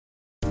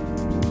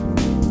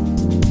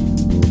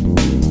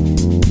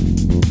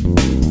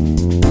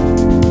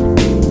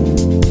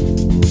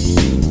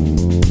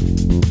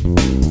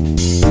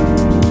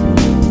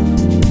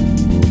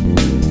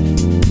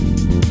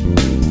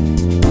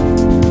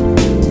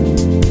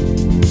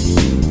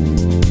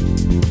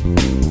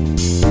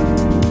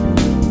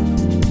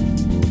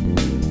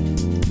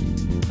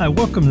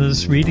Welcome to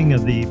this reading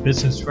of the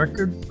Business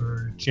Record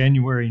for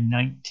January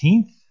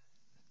 19th.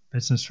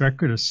 Business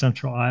Record is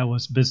Central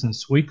Iowa's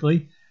Business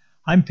Weekly.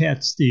 I'm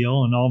Pat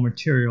Steele, and all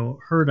material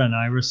heard on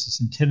Iris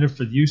is intended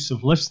for the use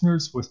of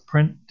listeners with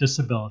print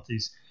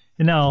disabilities.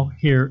 And now,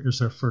 here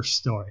is our first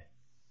story.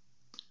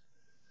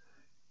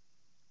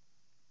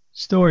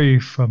 Story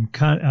from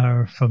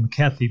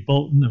Kathy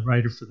Bolton, the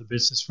writer for the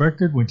Business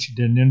Record, when she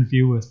did an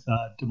interview with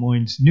Des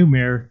Moines' new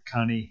mayor,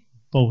 Connie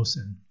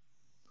Boesen.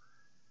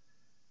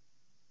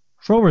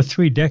 For over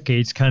 3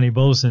 decades, Connie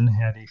Boesen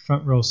had a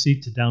front row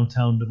seat to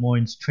downtown Des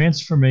Moines'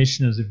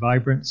 transformation as a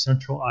vibrant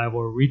central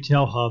Iowa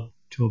retail hub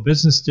to a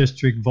business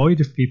district void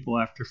of people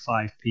after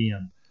 5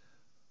 p.m.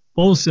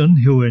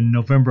 Boesen, who in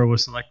November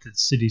was elected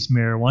city's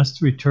mayor, wants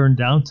to return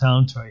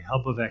downtown to a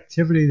hub of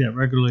activity that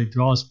regularly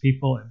draws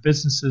people and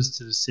businesses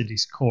to the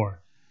city's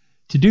core.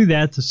 To do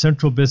that, the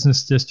central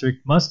business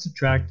district must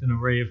attract an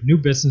array of new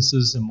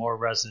businesses and more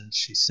residents,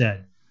 she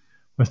said.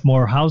 With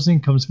more housing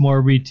comes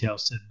more retail,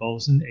 said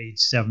Boesen, age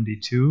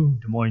 72,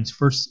 Des Moines'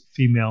 first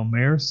female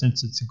mayor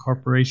since its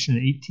incorporation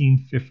in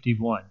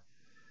 1851.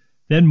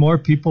 Then more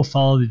people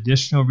follow the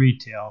additional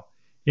retail.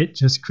 It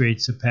just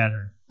creates a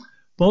pattern.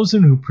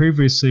 Boesen, who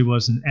previously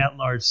was an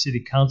at-large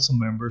city council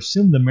member,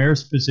 assumed the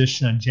mayor's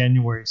position on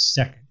January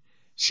 2nd.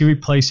 She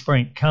replaced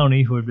Frank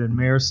County, who had been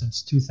mayor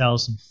since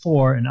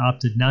 2004 and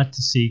opted not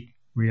to seek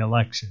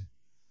re-election.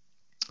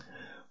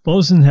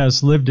 Boesen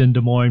has lived in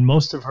Des Moines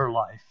most of her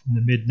life. In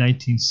the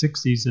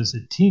mid-1960s, as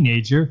a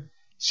teenager,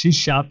 she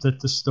shopped at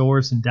the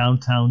stores in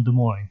downtown Des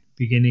Moines.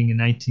 Beginning in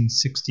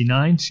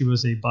 1969, she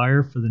was a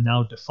buyer for the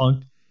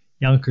now-defunct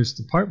Yonkers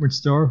department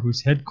store,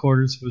 whose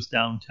headquarters was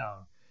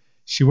downtown.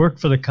 She worked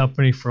for the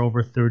company for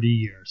over 30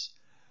 years.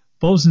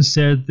 Boesen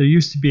said, "There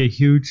used to be a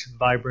huge,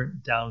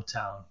 vibrant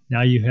downtown.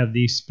 Now you have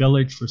the East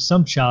Village for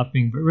some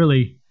shopping, but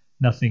really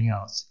nothing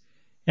else."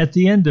 At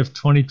the end of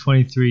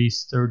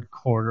 2023's third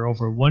quarter,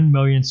 over 1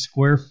 million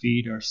square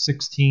feet, or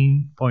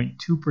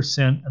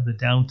 16.2% of the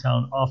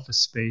downtown office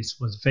space,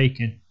 was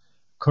vacant,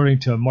 according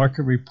to a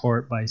market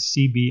report by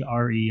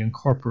CBRE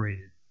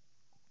Incorporated.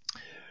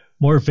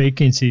 More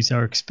vacancies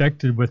are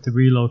expected with the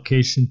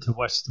relocation to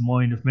West Des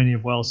Moines of many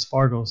of Wells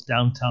Fargo's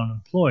downtown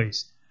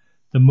employees.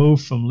 The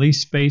move from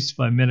leased space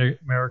by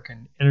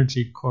Mid-American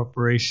Energy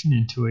Corporation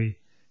into a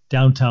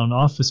downtown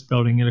office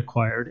building it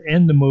acquired,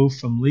 and the move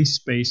from leased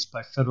space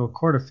by federal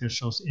court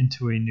officials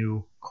into a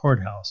new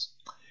courthouse.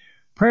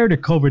 Prior to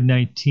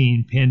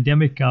COVID-19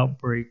 pandemic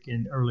outbreak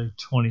in early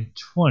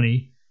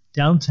 2020,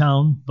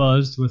 downtown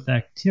buzzed with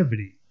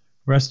activity.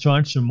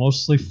 Restaurants are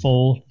mostly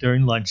full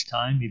during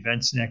lunchtime.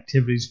 Events and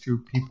activities drew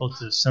people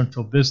to the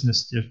central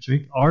business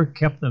district or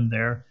kept them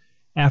there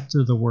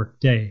after the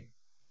workday.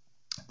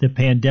 The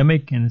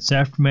pandemic and its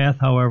aftermath,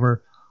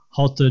 however,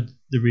 halted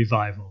the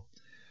revival.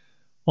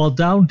 While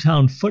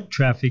downtown foot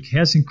traffic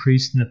has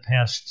increased in the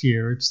past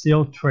year, it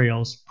still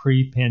trails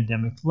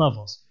pre-pandemic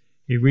levels.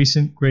 A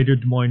recent Greater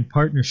Des Moines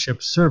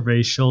Partnership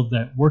survey showed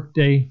that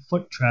workday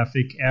foot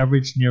traffic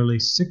averaged nearly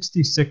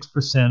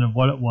 66% of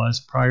what it was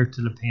prior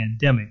to the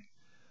pandemic.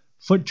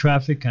 Foot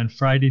traffic on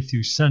Friday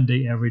through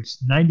Sunday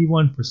averaged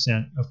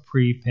 91% of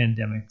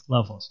pre-pandemic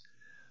levels.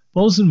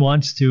 Boesen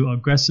wants to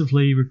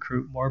aggressively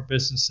recruit more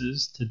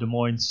businesses to Des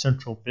Moines'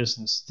 Central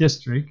Business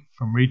District,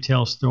 from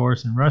retail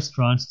stores and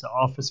restaurants to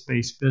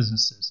office-based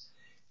businesses.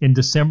 In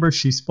December,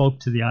 she spoke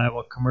to the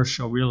Iowa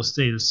Commercial Real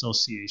Estate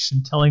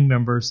Association, telling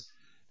members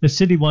the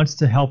city wants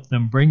to help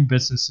them bring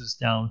businesses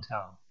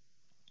downtown.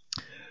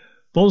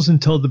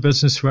 Boesen told the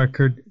Business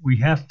Record, "We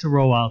have to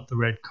roll out the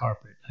red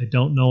carpet. I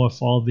don't know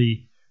if all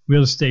the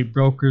real estate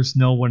brokers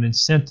know what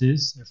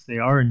incentives, if they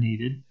are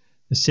needed,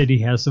 the city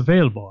has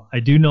available.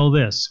 I do know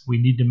this: we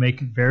need to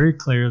make it very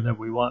clear that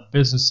we want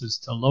businesses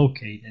to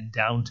locate in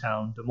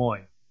downtown Des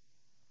Moines."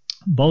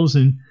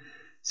 Boesen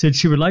said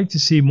she would like to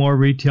see more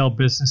retail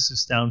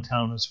businesses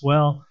downtown, as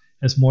well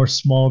as more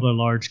small to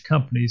large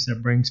companies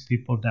that brings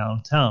people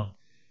downtown.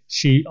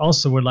 She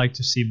also would like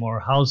to see more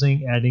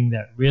housing, adding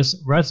that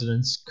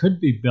residents could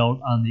be built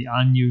on the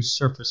unused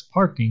surface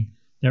parking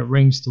that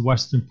rings the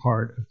western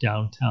part of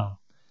downtown.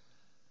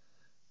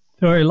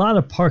 "There are a lot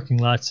of parking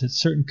lots that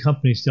certain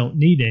companies don't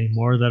need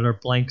anymore that are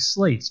blank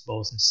slates,"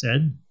 Boesen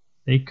said.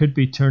 "They could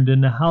be turned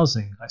into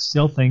housing. I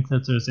still think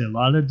that there's a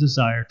lot of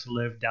desire to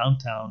live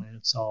downtown, and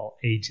it's all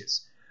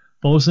ages."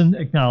 Boesen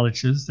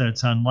acknowledges that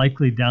it's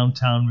unlikely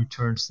downtown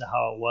returns to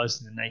how it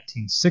was in the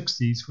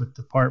 1960s, with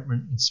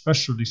department and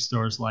specialty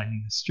stores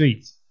lining the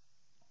streets.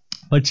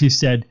 But she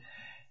said,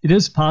 it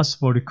is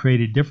possible to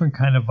create a different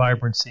kind of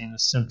vibrancy in the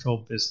central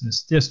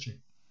business district.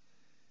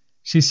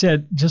 She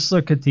said, "Just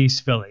look at the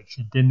East Village.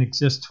 It didn't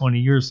exist 20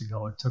 years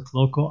ago. It took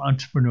local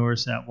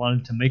entrepreneurs that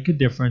wanted to make a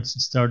difference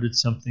and started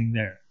something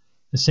there.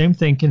 The same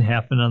thing can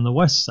happen on the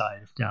west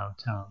side of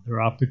downtown. There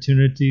are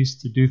opportunities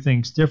to do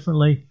things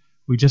differently.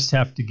 We just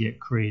have to get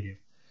creative."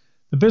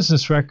 The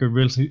Business Record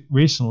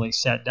recently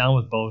sat down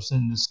with Boesen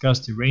and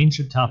discussed a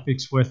range of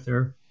topics with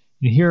her,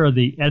 and here are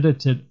the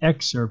edited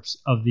excerpts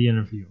of the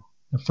interview.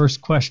 The first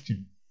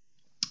question: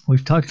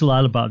 "We've talked a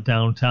lot about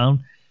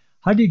downtown.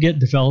 How do you get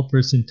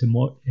developers into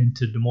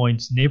Des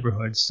Moines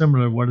neighborhoods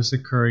similar to what is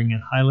occurring in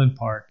Highland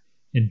Park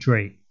and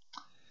Drake?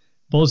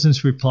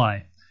 Bosen's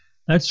reply,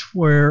 that's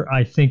where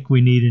I think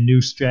we need a new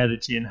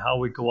strategy in how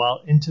we go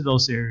out into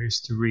those areas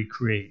to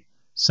recreate.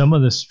 Some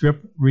of the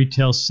strip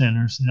retail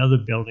centers and other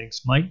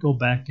buildings might go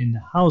back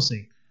into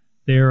housing.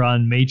 They are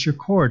on major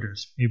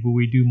corridors. Maybe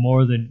we do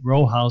more than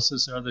row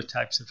houses or other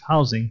types of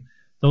housing.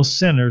 Those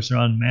centers are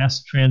on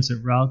mass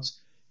transit routes.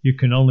 You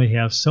can only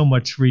have so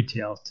much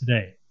retail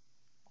today.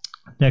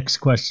 Next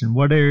question,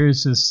 what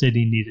areas of the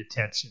city need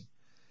attention?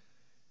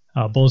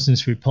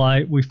 Bosen's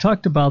reply, we've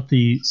talked about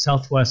the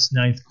Southwest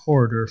 9th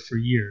Corridor for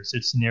years.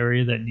 It's an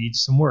area that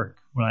needs some work.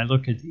 When I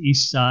look at the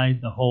east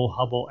side, the whole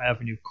Hubble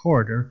Avenue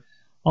corridor,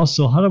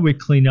 also, how do we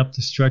clean up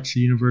the stretch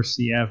of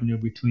University Avenue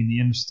between the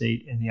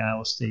interstate and the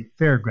Iowa State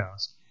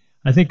Fairgrounds?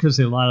 I think there's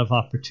a lot of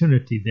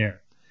opportunity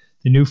there.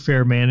 The new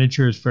fair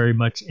manager is very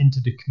much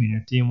into the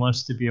community and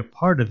wants to be a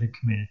part of the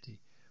community.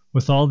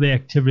 With all the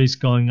activities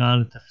going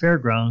on at the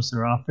fairgrounds,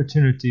 there are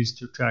opportunities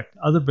to attract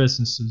other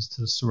businesses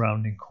to the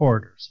surrounding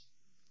corridors.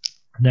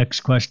 Next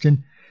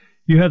question.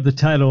 You have the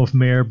title of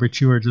mayor, but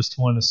you are just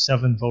one of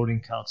 7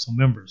 voting council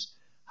members.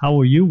 How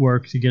will you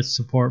work to get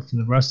support from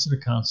the rest of the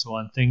council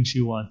on things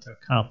you want to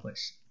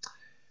accomplish?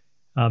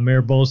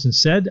 Mayor Bosen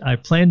said, I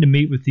plan to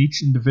meet with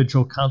each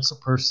individual council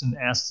person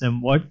and ask them,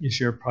 what is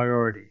your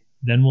priority?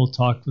 Then we'll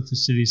talk with the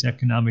city's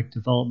economic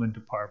development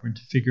department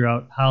to figure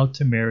out how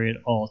to marry it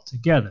all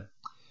together.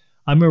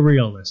 I'm a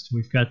realist.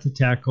 We've got to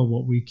tackle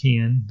what we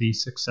can be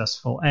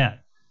successful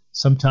at.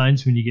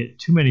 Sometimes when you get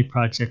too many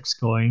projects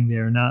going,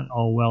 they're not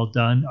all well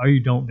done or you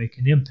don't make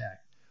an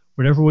impact.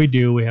 Whatever we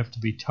do, we have to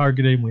be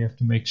targeted and we have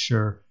to make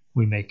sure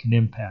we make an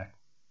impact.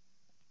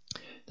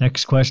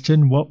 Next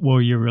question, what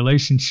will your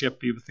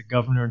relationship be with the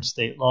governor and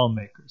state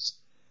lawmakers?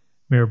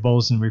 Mayor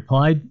Bosen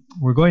replied,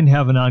 we're going to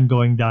have an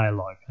ongoing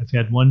dialogue. I've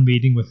had one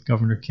meeting with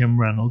Governor Kim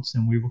Reynolds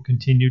and we will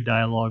continue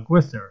dialogue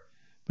with her.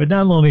 But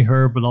not only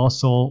her, but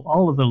also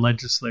all of the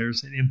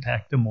legislators that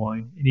impact Des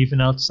Moines and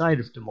even outside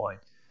of Des Moines,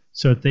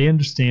 so that they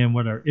understand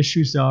what our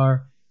issues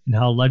are and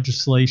how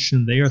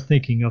legislation they are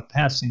thinking of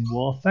passing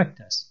will affect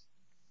us.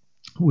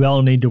 We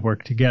all need to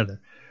work together.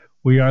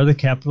 We are the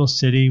capital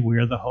city. We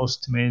are the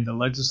host to many of the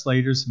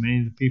legislators, many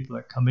of the people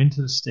that come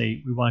into the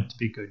state. We want to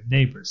be good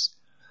neighbors.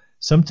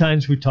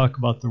 Sometimes we talk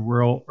about the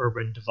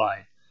rural-urban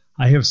divide.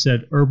 I have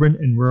said urban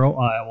and rural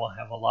Iowa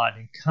have a lot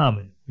in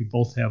common. We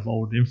both have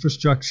old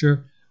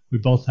infrastructure. We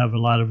both have a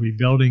lot of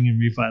rebuilding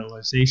and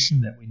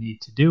revitalization that we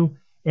need to do.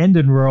 And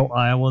in rural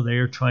Iowa, they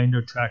are trying to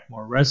attract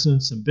more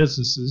residents and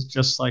businesses,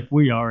 just like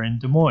we are in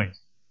Des Moines.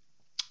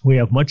 We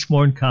have much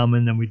more in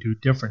common than we do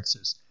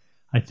differences.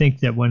 I think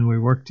that when we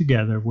work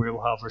together, we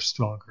will have a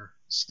stronger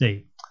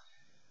state.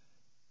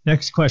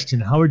 Next question,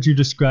 how would you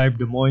describe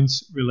Des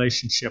Moines'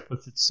 relationship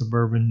with its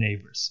suburban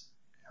neighbors?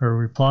 Her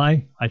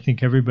reply, I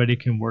think everybody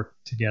can work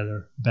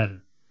together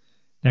better.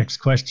 Next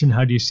question,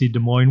 how do you see Des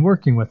Moines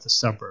working with the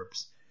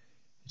suburbs?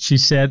 She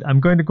said,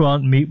 I'm going to go out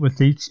and meet with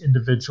each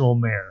individual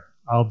mayor.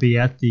 I'll be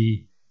at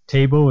the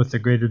table with the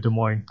Greater Des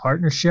Moines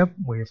Partnership.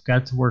 We have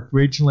got to work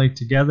regionally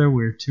together.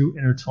 We're too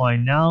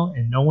intertwined now,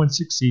 and no one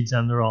succeeds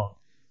on their own.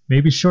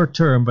 Maybe short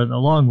term, but in the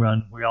long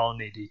run, we all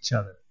need each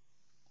other.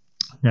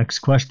 Next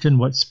question,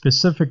 what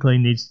specifically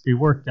needs to be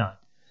worked on?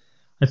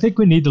 I think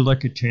we need to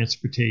look at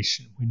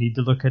transportation. We need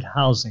to look at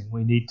housing.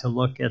 We need to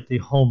look at the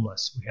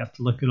homeless. We have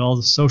to look at all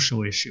the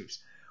social issues.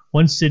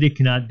 One city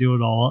cannot do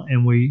it all,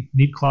 and we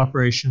need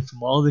cooperation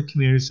from all the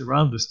communities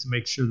around us to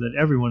make sure that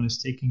everyone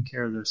is taking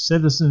care of their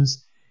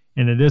citizens,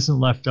 and it isn't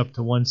left up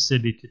to one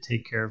city to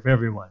take care of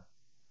everyone.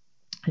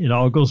 It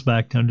all goes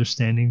back to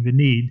understanding the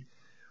need.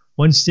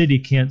 One city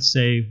can't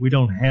say we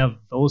don't have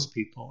those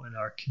people in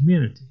our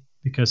community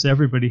because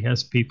everybody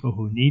has people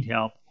who need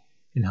help,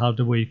 and how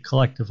do we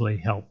collectively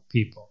help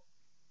people?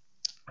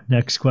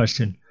 Next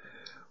question.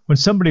 When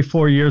somebody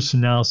 4 years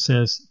from now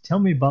says, tell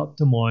me about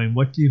Des Moines,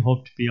 what do you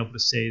hope to be able to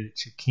say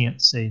that you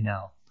can't say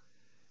now?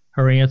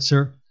 Her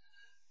answer,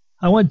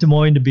 I want Des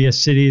Moines to be a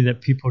city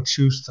that people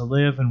choose to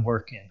live and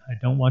work in. I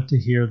don't want to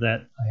hear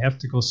that I have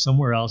to go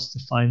somewhere else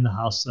to find the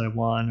house that I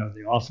want or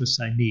the office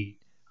I need.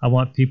 I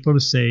want people to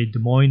say Des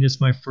Moines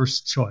is my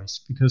first choice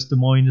because Des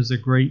Moines is a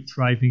great,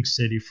 thriving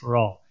city for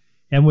all.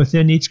 And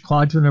within each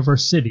quadrant of our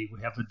city,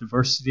 we have a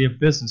diversity of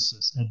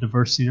businesses, a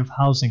diversity of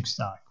housing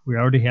stock. We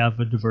already have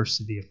a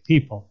diversity of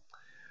people.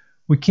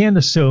 We can't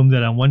assume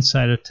that on one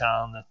side of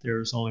town that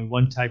there is only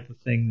one type of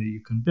thing that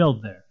you can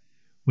build there.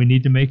 We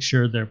need to make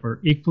sure that we're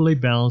equally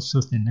balanced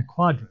within the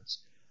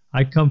quadrants.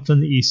 I come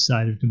from the east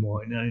side of Des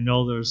Moines, and I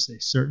know there's a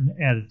certain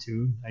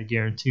attitude, I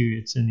guarantee you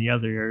it's in the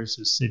other areas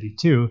of the city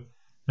too,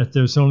 that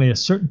there's only a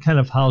certain kind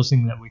of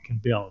housing that we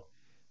can build.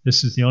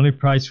 This is the only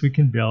price we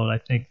can build. I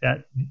think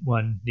that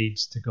one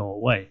needs to go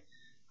away.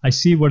 I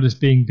see what is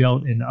being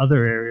built in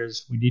other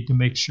areas. We need to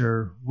make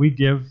sure we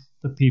give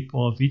the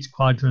people of each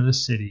quadrant of the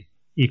city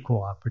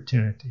equal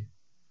opportunity.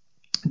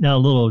 Now a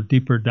little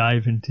deeper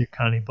dive into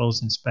Connie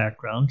Bosen's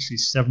background.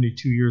 She's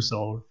 72 years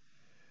old.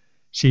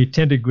 She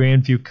attended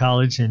Grandview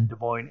College and Des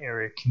Moines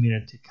Area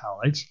Community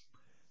College.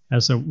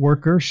 As a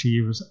worker,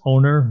 she was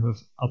owner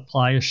of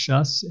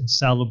Appalachia and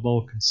Salad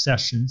Bowl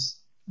Concessions.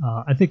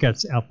 I think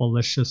that's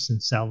Appalachia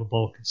and Salad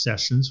Bowl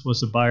Concessions.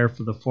 Was a buyer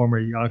for the former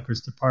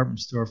Yonkers department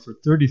store for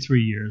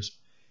 33 years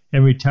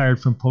and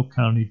retired from Polk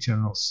County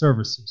General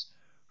Services.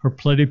 Her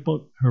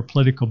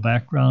political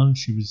background,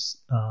 she's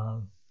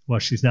now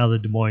the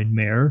Des Moines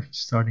mayor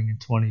starting in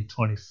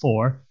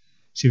 2024.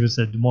 She was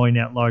a Des Moines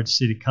at-large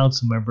city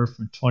council member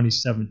from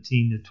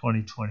 2017 to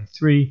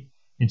 2023,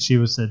 and she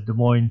was a Des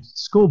Moines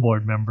school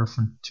board member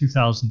from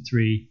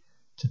 2003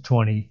 to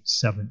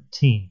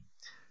 2017.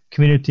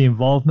 Community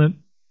involvement,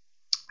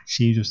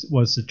 she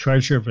was the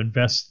treasurer of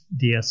Invest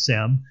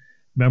DSM,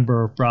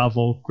 member of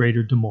Bravo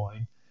Greater Des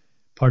Moines,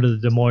 part of the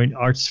Des Moines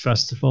Arts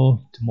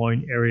Festival, Des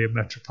Moines Area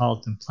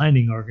Metropolitan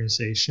Planning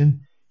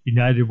Organization,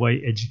 United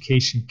Way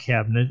Education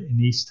Cabinet, and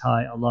East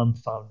High Alum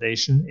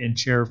Foundation, and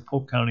chair of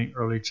Polk County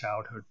Early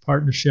Childhood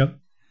Partnership.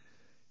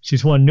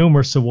 She's won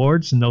numerous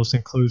awards, and those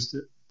include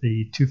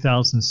the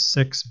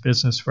 2006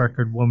 Business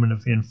Record Woman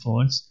of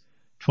Influence,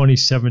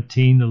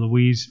 2017 the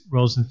Louise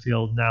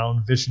Rosenfield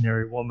Noun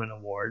Visionary Woman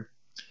Award,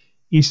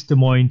 East Des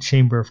Moines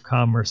Chamber of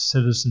Commerce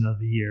Citizen of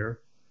the Year,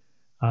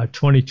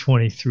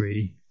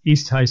 2023,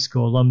 East High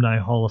School Alumni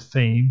Hall of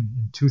Fame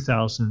in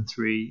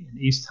 2003, and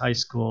East High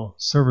School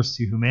Service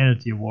to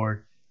Humanity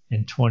Award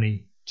in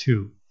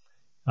 2002.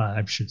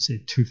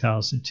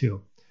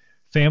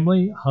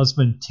 Family,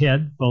 husband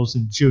Ted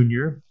Bozen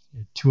Jr.,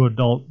 2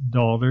 adult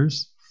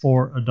daughters,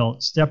 4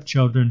 adult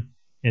stepchildren,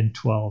 and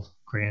 12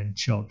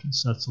 grandchildren.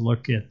 So that's a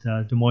look at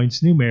Des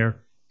Moines' new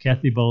mayor,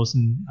 Kathy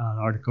Bozen, an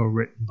article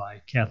written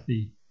by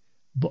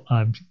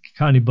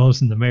Connie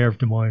Bozen, the mayor of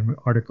Des Moines,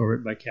 article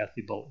written by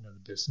Kathy Bolton of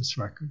the Business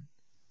Record.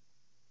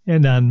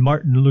 And on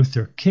Martin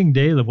Luther King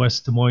Day, the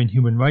West Des Moines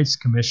Human Rights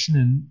Commission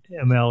and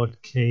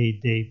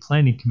MLK Day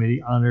Planning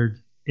Committee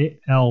honored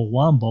Al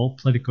Womble,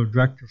 political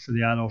director for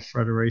the Idaho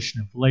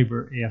Federation of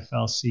Labor,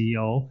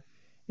 AFL-CIO,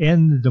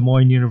 and the Des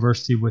Moines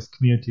University with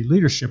Community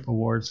Leadership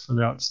Awards for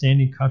their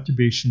outstanding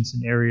contributions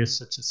in areas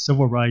such as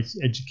civil rights,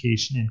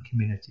 education, and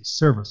community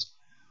service.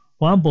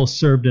 Womble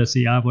served as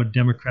the Iowa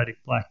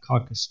Democratic Black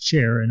Caucus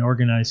chair and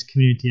organized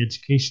community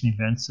education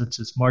events such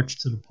as March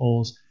to the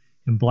Polls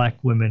and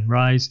Black Women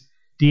Rise.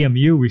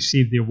 DMU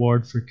received the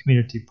award for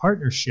community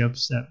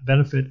partnerships that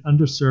benefit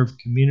underserved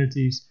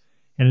communities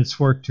and its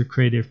work to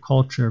create a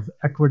culture of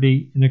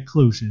equity and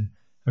inclusion,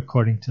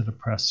 according to the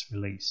press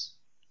release.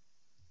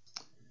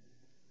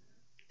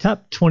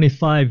 Top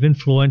 25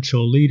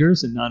 influential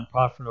leaders and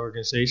nonprofit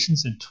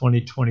organizations in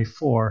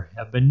 2024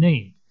 have been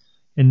named.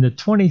 In the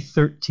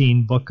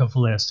 2013 Book of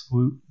Lists,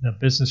 the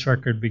Business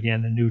Record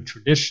began a new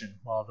tradition.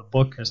 While the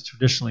book has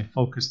traditionally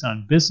focused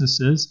on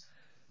businesses,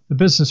 the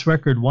Business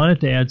Record wanted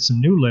to add some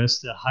new lists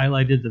that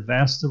highlighted the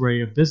vast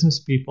array of business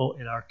people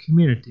in our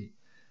community.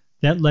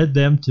 That led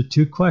them to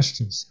 2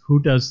 questions. Who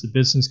does the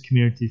business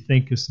community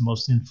think is the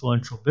most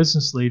influential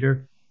business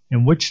leader,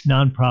 and which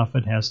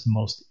nonprofit has the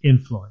most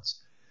influence?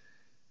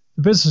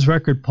 The Business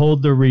Record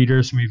polled their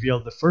readers and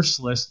revealed the first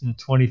list in the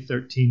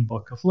 2013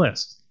 Book of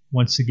Lists.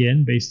 Once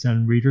again, based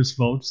on readers'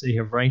 votes, they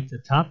have ranked the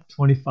top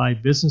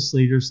 25 business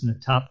leaders and the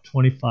top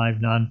 25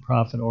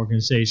 nonprofit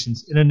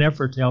organizations in an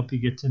effort to help you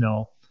get to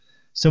know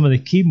some of the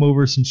key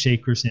movers and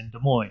shakers in Des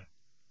Moines.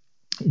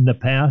 In the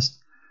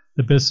past,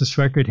 the Business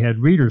Record had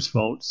readers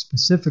vote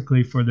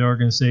specifically for the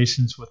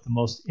organizations with the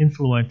most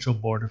influential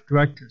board of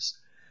directors.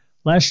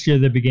 Last year,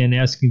 they began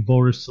asking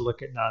voters to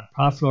look at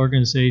nonprofit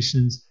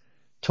organizations'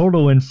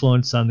 total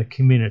influence on the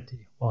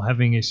community. While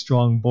having a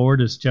strong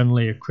board is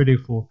generally a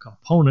critical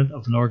component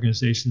of an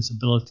organization's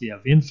ability to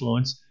have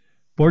influence,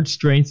 board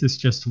strength is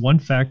just one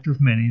factor of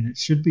many that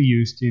should be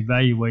used to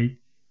evaluate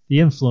the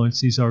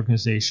influence these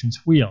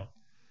organizations wield.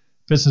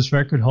 Business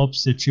Record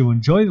hopes that you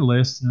enjoy the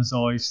list, and as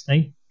always,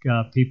 thank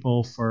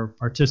people for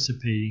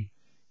participating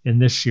in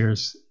this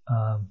year's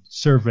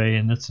survey,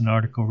 and that's an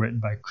article written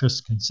by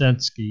Chris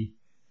Konetsky,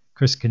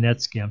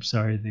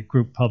 the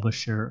group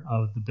publisher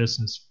of the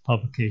Business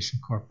Publication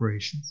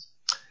Corporations.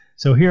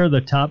 So here are the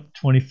top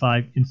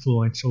 25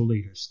 influential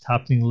leaders.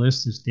 Topping the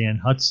list is Dan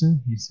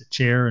Hudson. He's the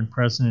chair and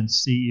president and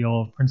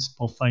CEO of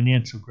Principal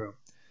Financial Group.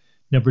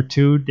 Number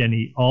 2,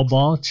 Denny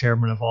Allball,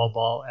 chairman of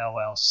Allball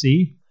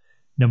LLC.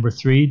 Number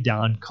 3,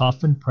 Don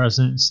Coffin,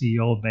 president and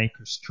CEO of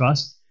Bankers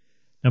Trust.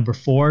 Number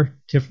 4,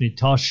 Tiffany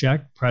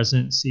Toshek,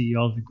 president and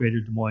CEO of the Greater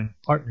Des Moines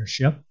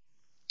Partnership.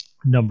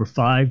 Number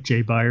 5,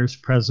 Jay Byers,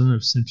 president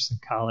of Simpson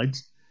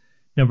College.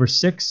 Number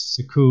 6,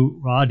 Saku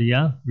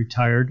Radia,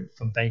 retired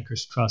from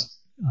Bankers Trust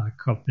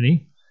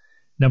Company.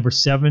 Number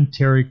 7,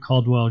 Terry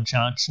Caldwell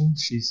Johnson.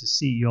 She's the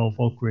CEO of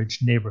Oak Ridge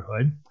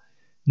Neighborhood.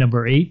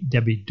 Number 8,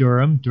 Debbie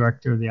Durham,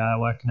 director of the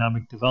Iowa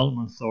Economic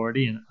Development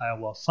Authority and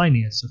Iowa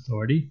Finance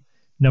Authority.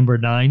 Number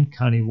 9,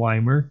 Connie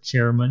Weimer,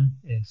 chairman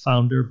and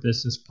founder of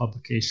Business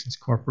Publications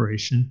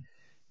Corporation.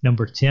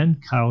 Number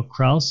 10, Kyle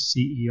Kraus,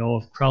 CEO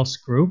of Kraus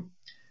Group.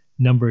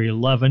 Number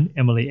 11,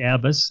 Emily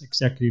Abbas,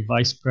 executive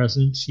vice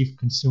president, chief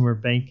consumer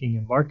banking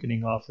and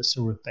marketing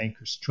officer with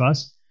Bankers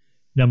Trust.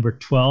 Number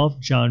 12,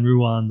 John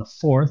Ruan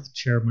IV,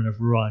 chairman of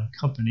Ruan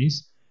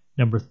Companies.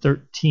 Number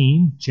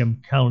 13,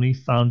 Jim County,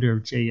 founder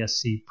of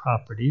JSC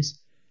Properties.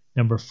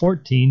 Number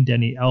 14,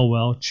 Denny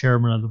Elwell,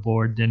 chairman of the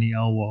board, Denny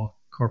Elwell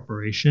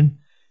Corporation.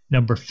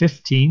 Number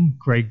 15,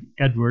 Greg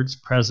Edwards,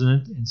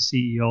 president and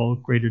CEO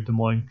of Greater Des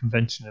Moines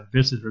Convention and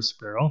Visitors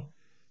Bureau.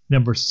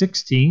 Number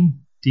 16,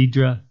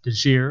 Deidre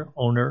DeGier,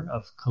 owner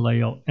of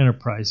Kaleo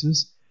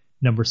Enterprises.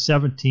 Number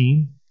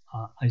 17,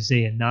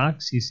 Isaiah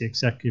Knox, he's the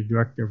executive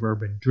director of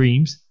Urban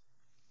Dreams.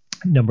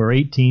 Number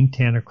 18,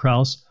 Tanner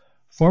Kraus,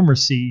 former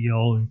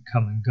CEO of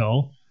Come and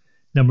Go.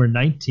 Number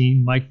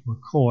 19, Mike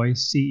McCoy,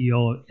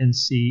 CEO of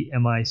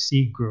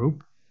NCMIC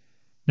Group.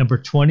 Number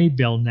 20,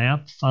 Bill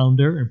Knapp,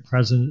 founder and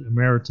president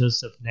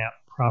emeritus of Knapp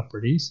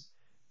Properties.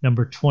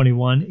 Number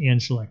 21,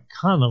 Angela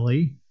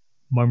Connolly,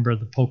 member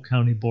of the Polk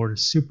County Board of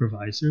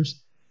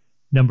Supervisors.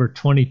 Number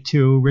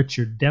 22,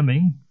 Richard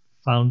Deming,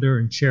 founder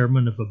and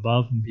chairman of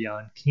Above and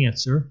Beyond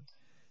Cancer.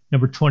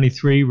 Number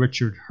 23,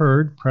 Richard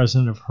Hurd,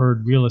 president of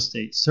Hurd Real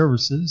Estate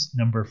Services.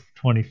 Number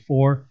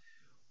 24,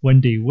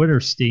 Wendy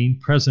Witterstein,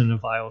 president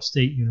of Iowa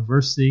State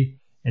University.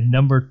 And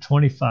number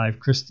 25,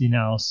 Christy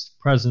Naus,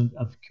 president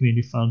of the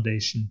Community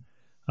Foundation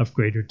of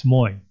Greater Des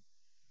Moines.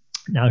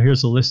 Now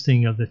here's a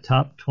listing of the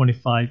top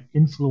 25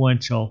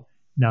 influential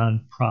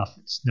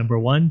nonprofits. Number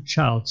 1,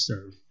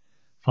 ChildServe,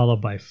 followed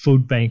by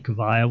Food Bank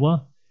of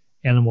Iowa,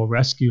 Animal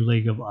Rescue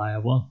League of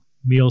Iowa,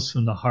 Meals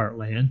from the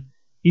Heartland,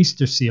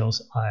 Easter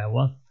Seals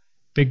Iowa,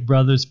 Big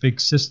Brothers Big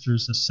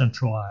Sisters of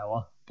Central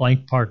Iowa,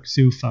 Blank Park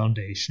Zoo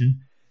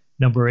Foundation.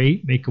 Number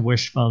 8,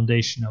 Make-A-Wish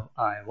Foundation of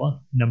Iowa.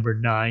 Number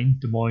 9,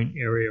 Des Moines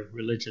Area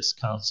Religious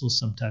Council,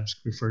 sometimes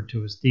referred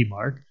to as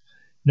DMARC.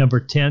 Number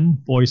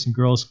 10, Boys and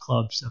Girls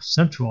Clubs of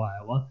Central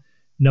Iowa.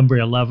 Number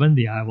 11,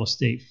 the Iowa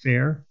State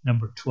Fair.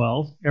 Number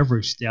 12,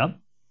 Every Step.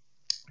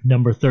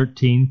 Number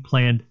 13,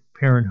 Planned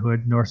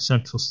Parenthood North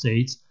Central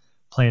States,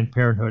 Planned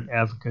Parenthood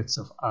Advocates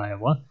of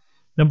Iowa.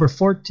 Number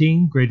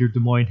 14, Greater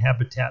Des Moines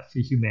Habitat for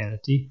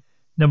Humanity.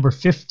 Number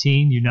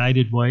 15,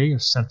 United Way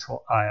of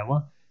Central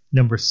Iowa.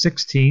 Number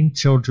 16,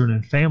 Children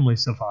and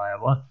Families of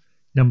Iowa.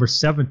 Number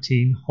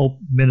 17, Hope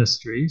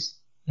Ministries.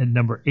 And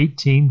number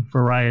 18,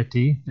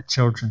 Variety, the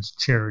children's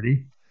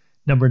charity.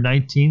 Number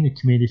 19, the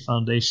Community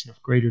Foundation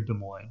of Greater Des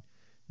Moines.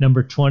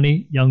 Number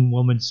 20, Young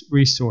Women's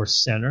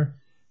Resource Center.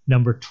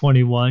 Number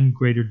 21,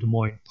 Greater Des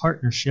Moines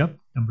Partnership.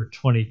 Number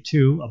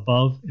 22,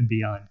 Above and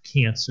Beyond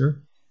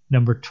Cancer.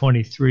 Number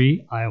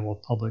 23, Iowa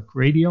Public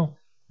Radio.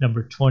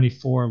 Number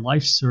 24,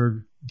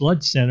 LifeServe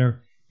Blood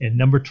Center. And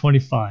number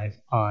 25,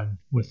 On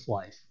with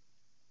Life.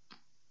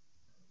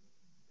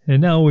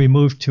 And now we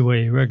move to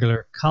a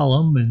regular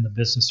column in the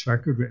Business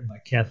Record written by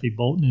Kathy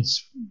Bolton.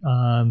 It's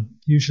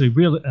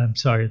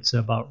it's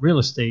about real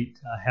estate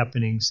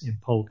happenings in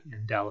Polk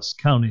and Dallas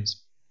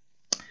counties.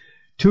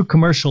 2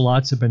 commercial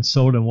lots have been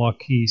sold in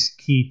Waukees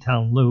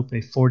Keytown Loop, a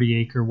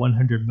 40-acre,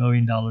 $100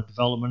 million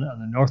development on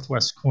the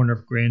northwest corner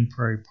of Grand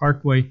Prairie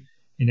Parkway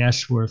and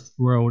Ashworth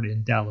Road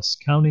in Dallas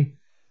County.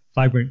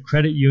 Vibrant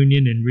Credit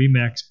Union and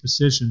Remax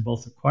Precision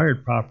both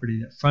acquired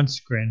property that fronts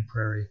Grand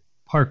Prairie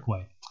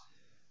Parkway.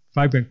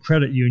 Vibrant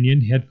Credit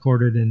Union,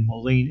 headquartered in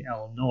Moline,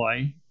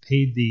 Illinois,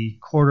 paid the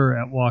Quarter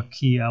at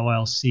Waukee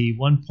LLC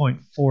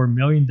 $1.4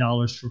 million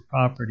for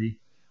property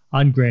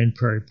on Grand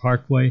Prairie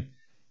Parkway.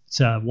 It's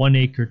a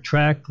 1-acre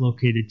tract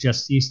located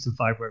just east of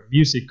Vibrant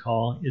Music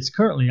Hall. It's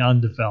currently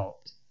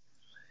undeveloped.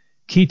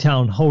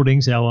 Keytown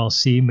Holdings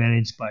LLC,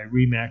 managed by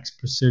Remax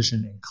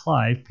Precision and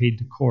Clive, paid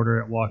the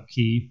Quarter at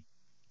Waukee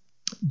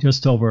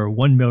just over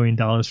 $1 million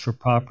for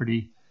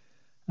property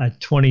at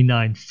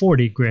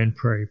 2940 Grand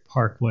Prairie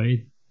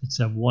Parkway. It's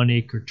a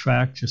 1-acre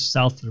tract just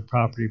south of the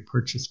property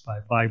purchased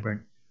by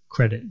Vibrant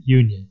Credit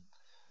Union.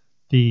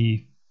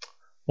 The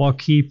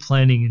Waukee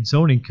Planning and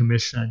Zoning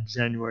Commission on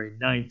January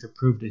 9th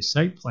approved a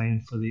site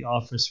plan for the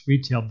office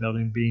retail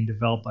building being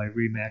developed by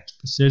Remax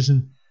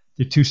Precision.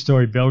 The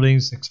 2-story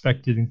buildings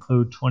expected to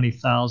include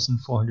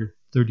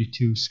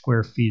 20,432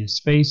 square feet of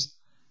space.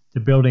 The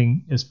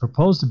building is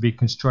proposed to be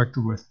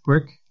constructed with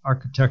brick,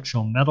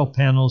 architectural metal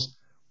panels,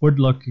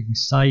 wood-looking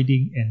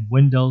siding, and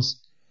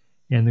windows.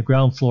 And the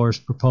ground floor is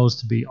proposed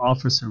to be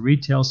office or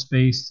retail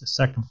space. The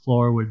second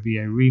floor would be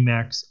a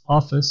Remax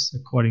office,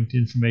 according to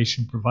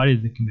information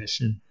provided to the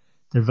Commission.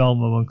 The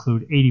development will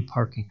include 80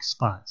 parking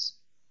spots.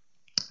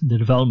 The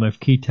development of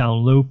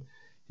Keytown Loop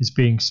is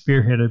being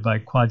spearheaded by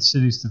Quad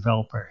Cities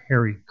developer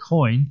Harry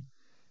Coyne.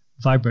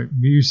 Vibrant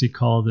Music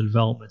Hall, the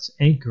development's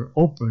anchor,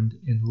 opened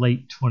in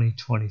late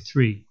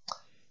 2023.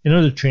 In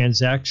other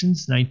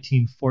transactions,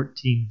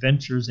 1914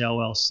 Ventures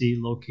LLC,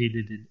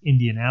 located in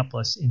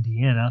Indianapolis,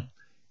 Indiana,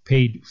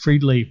 paid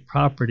Friedley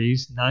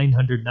Properties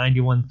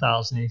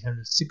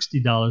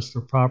 $991,860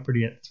 for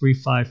property at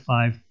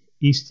 355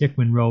 East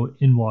Hickman Road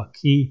in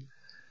Waukee.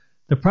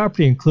 The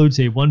property includes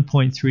a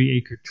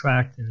 1.3-acre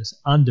tract and is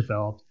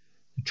undeveloped.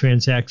 The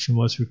transaction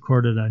was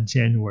recorded on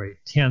January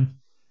 10th.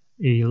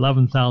 A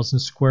 11,000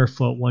 square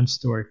foot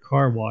 1-story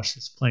car wash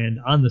is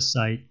planned on the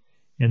site,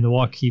 and the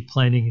Waukee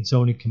Planning and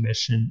Zoning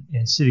Commission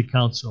and City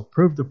Council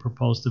approved the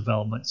proposed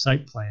development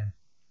site plan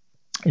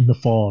in the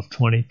fall of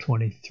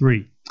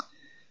 2023.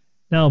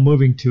 Now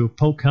moving to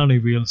Polk County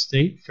Real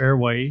Estate,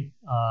 Fairway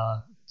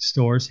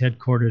Stores,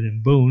 headquartered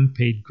in Boone,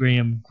 paid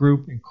Graham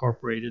Group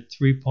Incorporated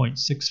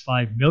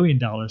 $3.65 million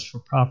for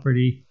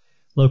property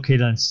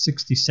located on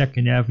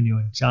 62nd Avenue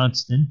in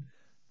Johnston.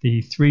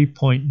 The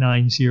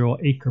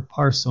 3.90-acre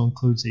parcel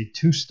includes a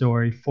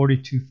two-story,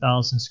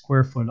 42,000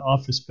 square foot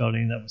office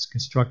building that was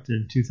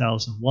constructed in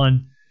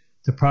 2001.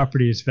 The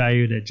property is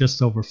valued at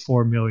just over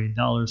 $4 million.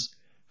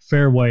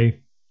 Fairway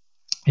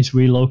is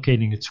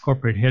relocating its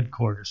corporate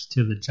headquarters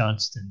to the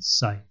Johnston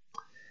site.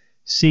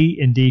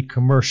 C&D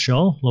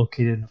Commercial,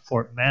 located in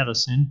Fort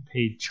Madison,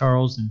 paid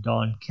Charles and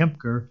Dawn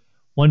Kempker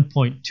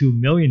 $1.2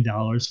 million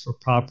for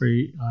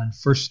property on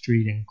First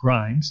Street in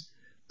Grimes.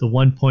 The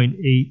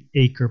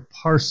 1.8-acre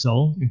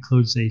parcel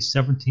includes a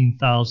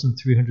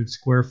 17,300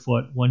 square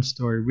foot,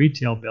 one-story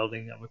retail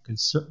building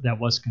that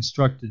was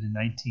constructed in the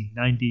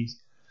 1990s.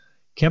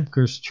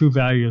 Kempker's true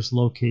value is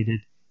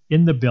located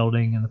in the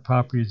building, and the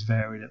property is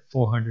valued at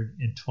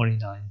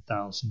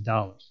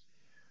 $429,000.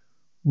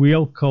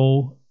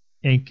 Realco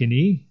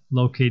Ankeny,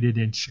 located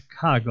in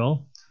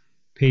Chicago,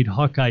 paid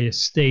Hawkeye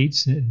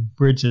Estates and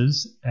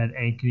Bridges at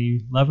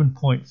Ankeny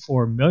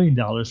 $11.4 million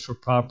for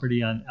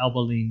property on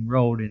Albaline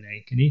Road in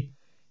Ankeny.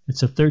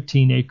 It's a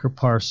 13-acre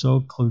parcel,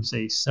 includes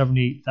a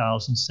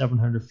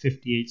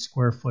 78,758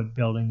 square foot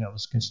building that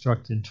was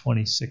constructed in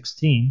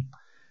 2016.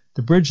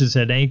 The Bridges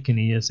at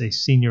Ankeny is a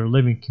senior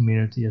living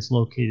community, is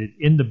located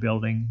in the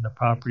building. The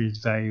property is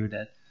valued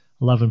at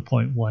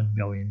 $11.1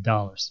 million.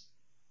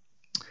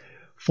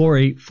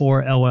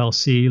 484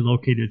 LLC,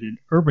 located in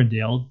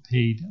Urbandale,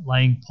 paid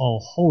Lang Paul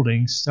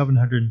Holdings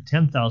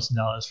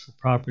 $710,000 for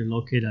property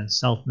located on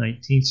South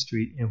 19th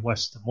Street in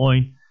West Des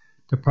Moines.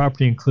 The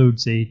property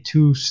includes a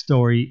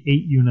two-story,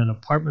 8-unit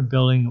apartment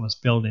building that was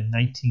built in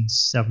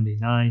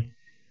 1979.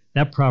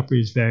 That property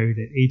is valued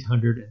at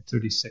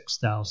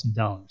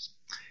 $836,000.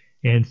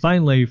 And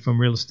finally, from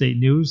Real Estate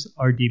News,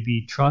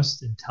 RDB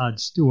Trust and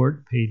Todd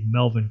Stewart paid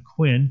Melvin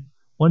Quinn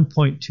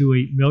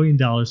 $1.28 million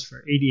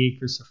for 80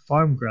 acres of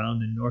farm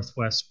ground in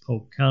northwest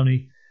Polk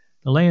County.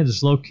 The land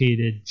is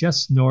located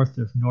just north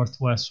of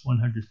Northwest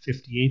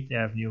 158th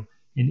Avenue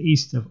and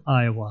east of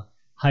Iowa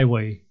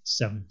Highway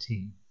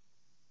 17.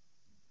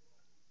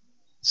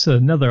 So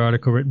another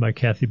article written by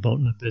Kathy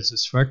Bolton of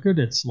Business Record.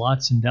 It's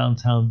lots in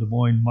downtown Des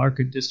Moines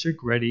Market District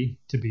ready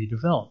to be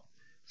developed.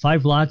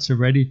 5 lots are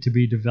ready to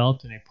be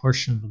developed in a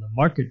portion of the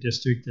Market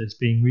District that is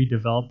being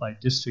redeveloped by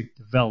District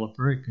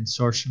Developer, a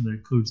consortium that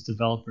includes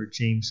developer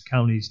James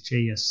County's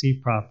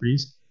JSC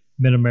Properties,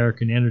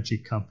 Mid-American Energy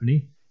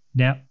Company,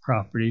 Knapp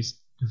Properties,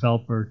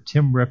 developer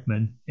Tim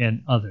Ripman,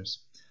 and others.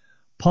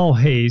 Paul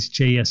Hayes,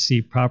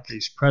 JSC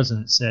Properties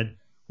president, said,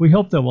 "We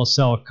hope that we'll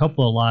sell a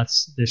couple of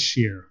lots this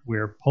year.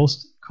 We're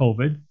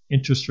post-COVID,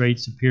 interest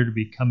rates appear to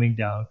be coming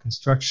down,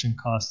 construction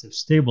costs have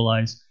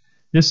stabilized.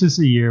 This is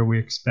the year we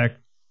expect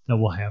that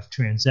we'll have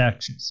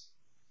transactions."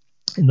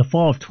 In the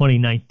fall of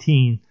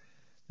 2019,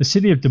 the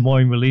city of Des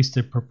Moines released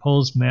a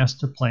proposed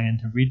master plan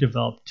to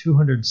redevelop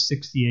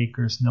 260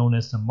 acres known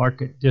as the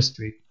Market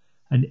District,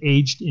 an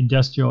aged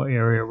industrial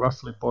area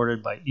roughly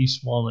bordered by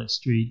East Walnut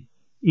Street,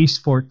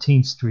 East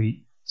 14th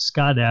Street,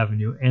 Scott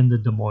Avenue, and the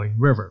Des Moines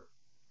River.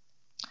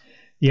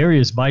 The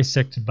area is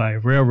bisected by a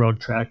railroad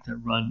track that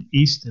runs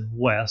east and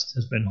west,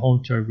 has been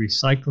home to a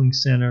recycling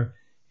center,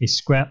 a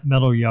scrap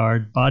metal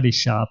yard, body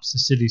shops, the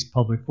city's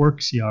public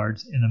works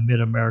yards, and a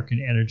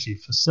Mid-American Energy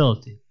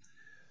facility.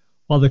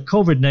 While the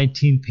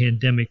COVID-19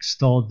 pandemic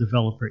stalled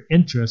developer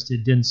interest,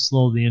 it didn't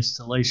slow the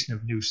installation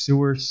of new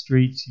sewers,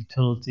 streets,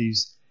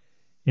 utilities,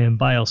 and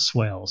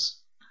bioswales.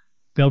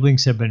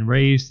 Buildings have been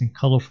raised and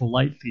colorful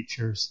light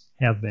features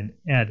have been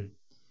added.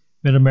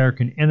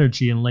 Mid-American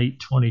Energy in late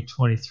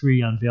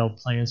 2023 unveiled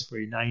plans for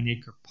a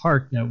 9-acre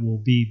park that will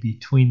be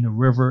between the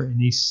river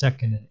and East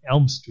 2nd and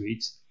Elm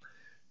Streets.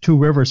 Two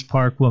Rivers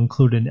Park will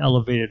include an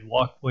elevated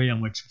walkway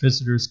on which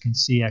visitors can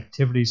see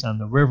activities on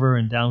the river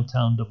and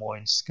downtown Des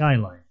Moines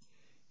skyline.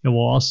 It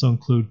will also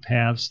include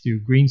paths through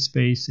green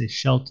space, a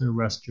shelter,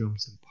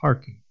 restrooms, and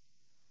parking.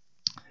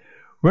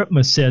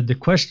 Ripma said, "The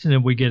question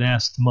that we get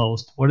asked the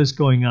most, what is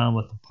going on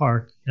with the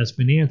park, has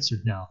been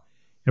answered now.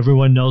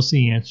 Everyone knows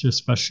the answer,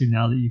 especially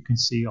now that you can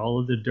see all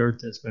of the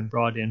dirt that's been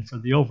brought in for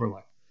the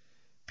overlay.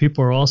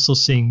 People are also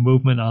seeing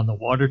movement on the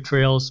water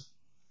trails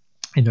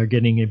and are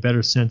getting a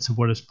better sense of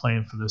what is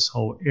planned for this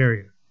whole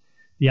area.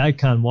 The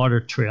Icon Water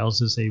Trails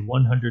is a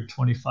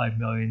 $125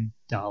 million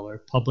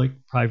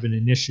public-private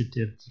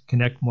initiative to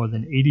connect more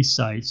than 80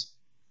 sites,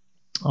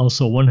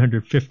 also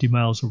 150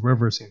 miles of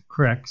rivers and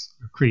creeks,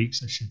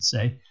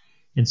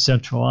 in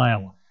central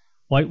Iowa.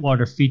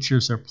 Whitewater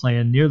features are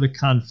planned near the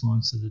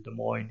confluence of the Des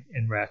Moines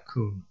and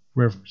Raccoon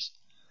Rivers."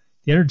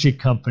 The energy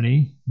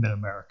company,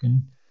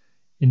 Mid-American,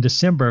 in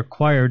December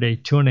acquired a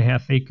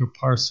 2.5-acre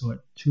parcel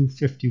at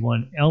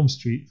 251 Elm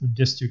Street from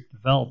District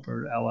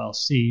Developer,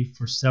 LLC,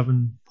 for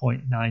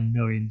 $7.9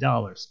 million.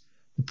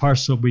 The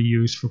parcel will be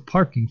used for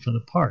parking for the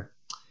park.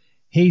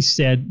 Hayes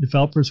said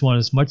developers want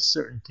as much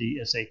certainty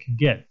as they can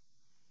get.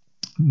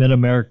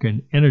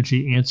 Mid-American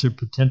Energy answered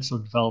potential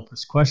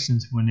developers'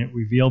 questions when it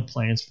revealed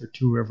plans for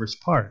Two Rivers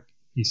Park.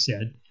 he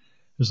said.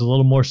 There's a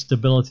little more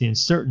stability and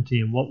certainty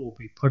in what will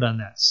be put on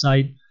that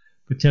site.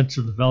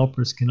 Potential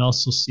developers can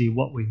also see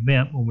what we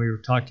meant when we were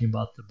talking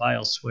about the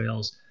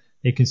bioswales.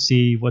 They can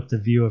see what the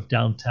view of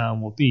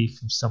downtown will be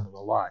from some of the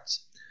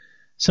lots.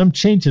 Some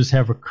changes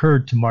have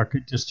occurred to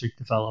Market District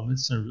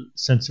developments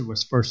since it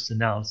was first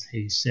announced,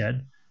 Hayes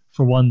said.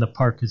 For one, the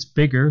park is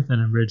bigger than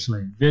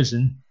originally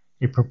envisioned.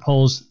 A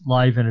proposed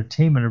live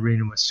entertainment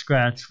arena was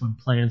scratched when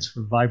plans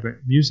for vibrant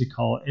music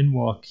hall in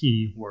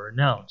Waukee were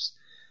announced.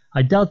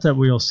 I doubt that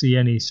we will see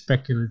any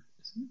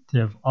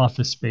speculative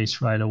office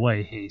space right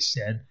away, Hayes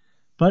said.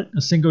 But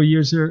a single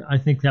user, I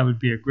think that would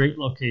be a great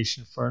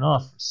location for an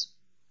office.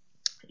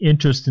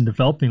 Interest in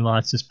developing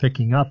lots is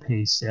picking up,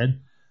 Hayes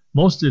said.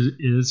 Most of it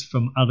is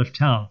from out of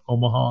town,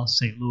 Omaha,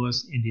 St.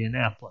 Louis,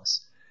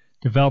 Indianapolis.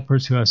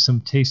 Developers who have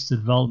some taste of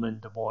development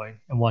in Des Moines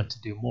and want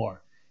to do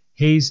more.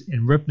 Hayes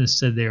and Ripness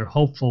said they are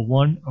hopeful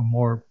one or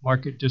more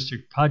Market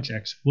District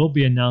projects will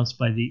be announced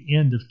by the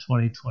end of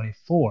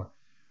 2024.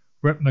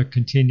 Ripma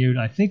continued,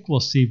 I think we'll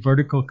see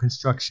vertical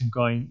construction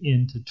going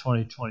into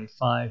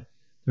 2025.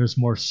 There's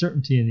more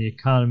certainty in the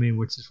economy,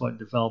 which is what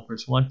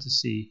developers want to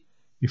see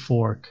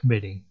before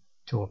committing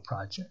to a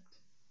project.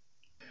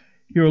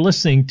 You're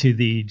listening to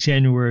the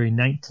January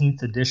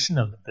 19th edition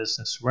of the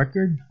Business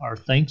Record. Our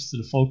thanks to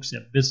the folks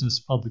at Business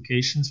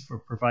Publications for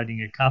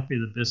providing a copy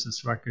of the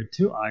Business Record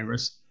to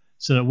Iris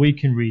so that we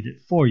can read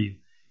it for you.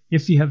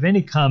 If you have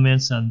any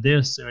comments on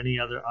this or any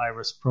other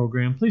Iris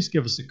program, please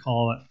give us a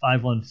call at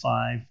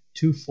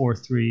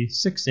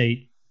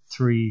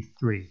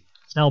 515-243-6833.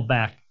 Now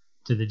back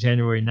to the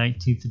January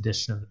 19th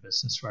edition of the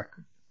Business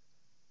Record.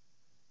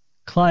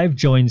 Clive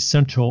joins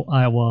Central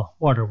Iowa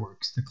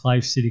Waterworks. The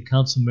Clive City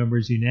Council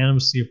members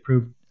unanimously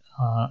approved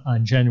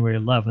on January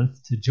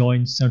 11th to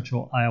join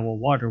Central Iowa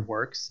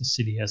Waterworks, the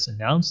city has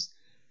announced.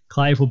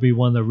 Clive will be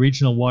one of the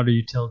regional water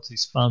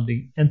utilities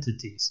founding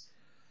entities.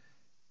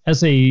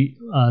 As a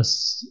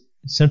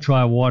Central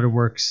Iowa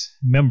Waterworks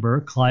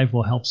member, Clive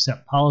will help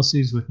set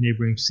policies with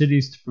neighboring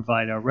cities to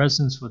provide our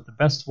residents with the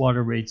best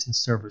water rates and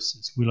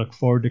services. We look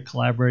forward to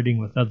collaborating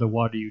with other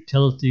water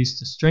utilities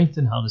to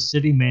strengthen how the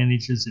city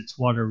manages its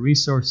water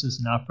resources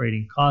and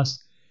operating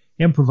costs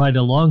and provide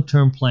a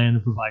long-term plan to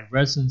provide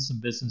residents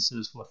and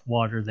businesses with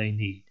water they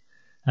need.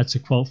 That's a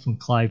quote from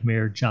Clive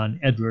Mayor John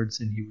Edwards,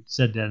 and he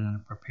said that in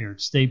a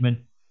prepared statement.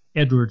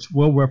 Edwards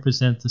will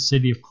represent the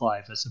city of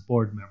Clive as a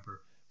board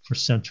member for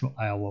Central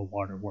Iowa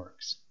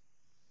Waterworks.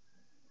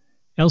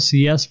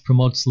 LCS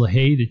promotes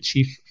LaHaye to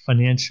Chief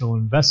Financial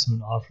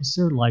Investment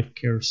Officer, Life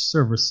Care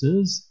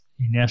Services,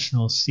 a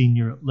national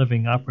senior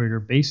living operator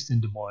based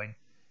in Des Moines,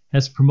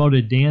 has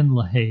promoted Dan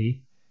LaHaye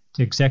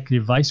to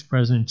Executive Vice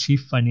President and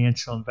Chief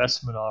Financial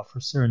Investment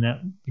Officer, and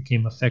that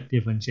became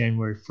effective on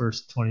January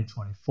 1st,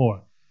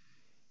 2024.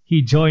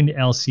 He joined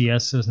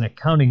LCS as an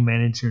accounting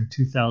manager in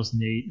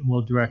 2008 and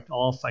will direct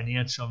all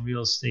financial and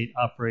real estate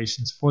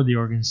operations for the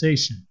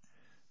organization.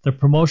 The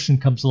promotion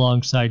comes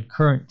alongside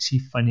current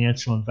Chief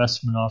Financial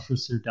Investment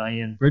Officer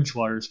Diane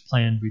Bridgewater's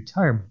planned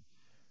retirement.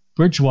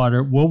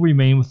 Bridgewater will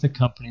remain with the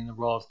company in the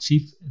role of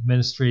Chief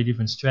Administrative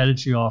and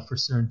Strategy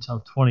Officer until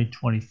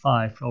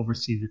 2025 to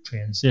oversee the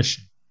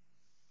transition.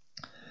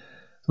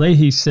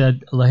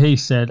 LaHaye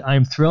said, I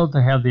am thrilled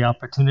to have the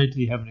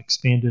opportunity to have an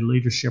expanded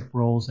leadership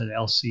roles at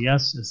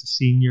LCS as the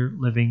senior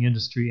living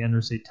industry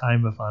enters a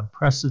time of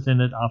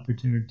unprecedented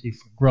opportunity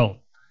for growth.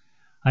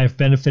 I have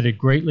benefited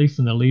greatly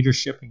from the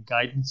leadership and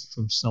guidance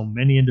from so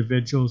many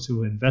individuals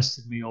who have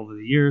invested in me over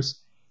the years,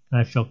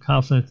 and I feel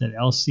confident that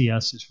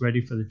LCS is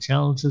ready for the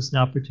challenges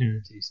and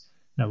opportunities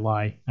that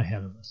lie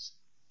ahead of us.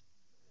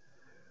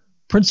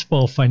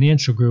 Principal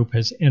Financial Group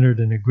has entered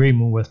an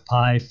agreement with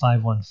Pi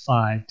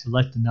 515 to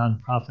let the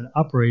nonprofit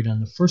operate on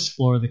the first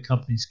floor of the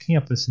company's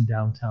campus in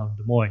downtown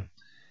Des Moines.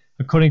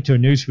 According to a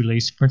news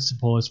release,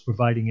 Principal is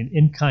providing an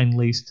in-kind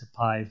lease to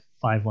Pi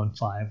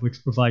 515,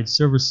 which provides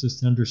services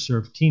to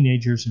underserved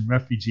teenagers and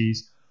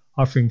refugees,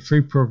 offering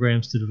free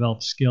programs to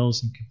develop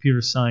skills in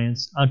computer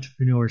science,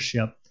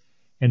 entrepreneurship,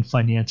 and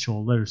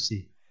financial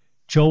literacy.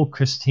 Joel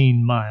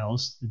Christine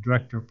Miles, the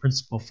director of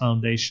Principal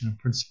Foundation and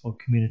Principal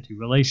Community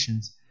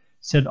Relations,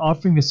 said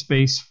offering the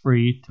space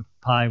free to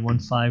Pi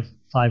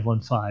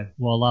 515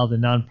 will allow the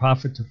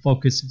nonprofit to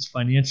focus its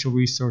financial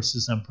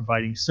resources on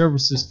providing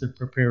services to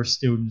prepare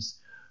students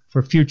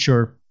for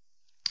future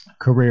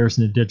careers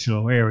in the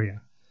digital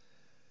area.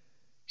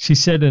 She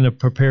said in a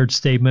prepared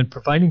statement,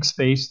 providing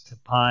space to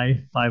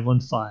Pi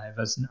 515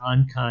 as an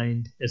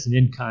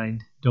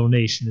in-kind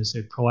donation is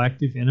a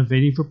proactive,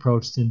 innovative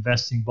approach to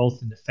investing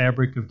both in the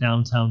fabric of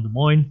downtown Des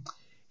Moines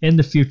and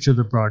the future of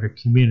the broader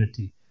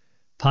community.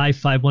 Pi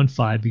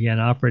 515 began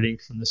operating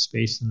from the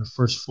space on the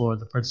first floor of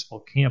the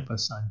principal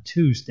campus on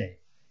Tuesday.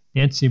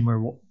 Nancy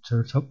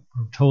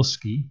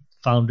Murtowski,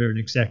 founder and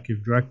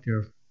executive director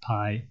of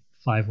Pi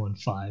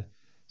 515,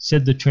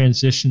 said the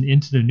transition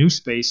into the new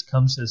space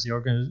comes as the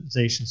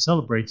organization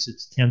celebrates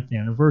its 10th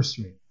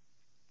anniversary.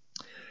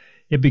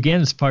 It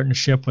began its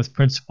partnership with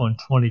Principal in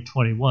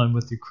 2021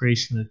 with the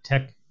creation of the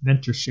Tech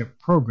Mentorship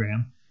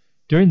Program.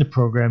 During the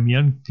program,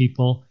 young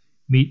people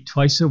meet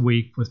twice a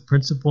week with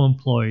principal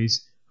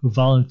employees who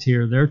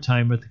volunteer their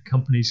time at the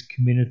company's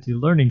Community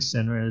Learning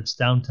Center at its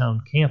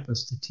downtown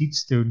campus to teach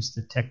students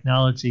the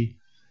technology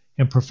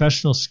and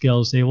professional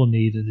skills they will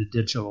need in the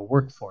digital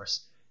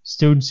workforce.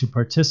 Students who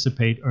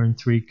participate earn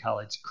 3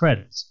 college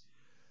credits.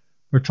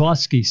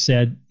 Bertowski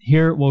said,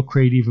 "Here we'll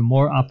create even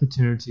more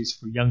opportunities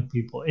for young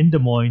people in Des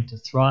Moines to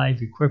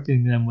thrive,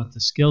 equipping them with the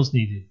skills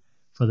needed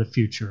for the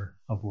future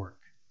of work."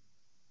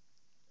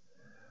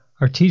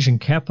 Artesian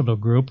Capital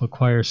Group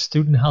acquires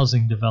student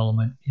housing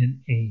development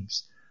in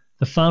Ames.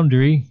 The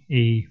Foundry,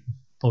 a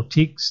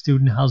boutique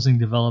student housing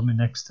development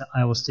next to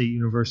Iowa State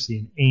University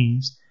in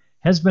Ames,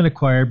 has been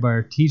acquired by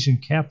Artesian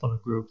Capital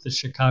Group, the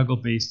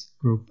Chicago-based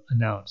group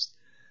announced.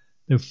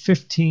 The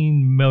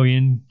 $15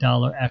 million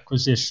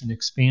acquisition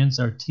expands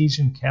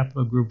Artesian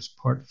Capital Group's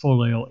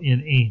portfolio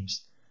in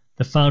Ames.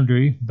 The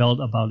Foundry,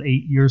 built about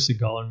 8 years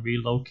ago and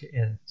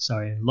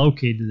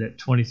located at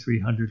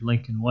 2300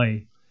 Lincoln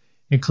Way,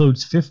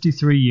 includes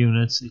 53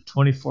 units, a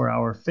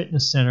 24-hour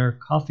fitness center,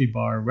 coffee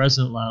bar,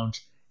 resident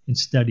lounge, and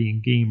study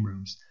and game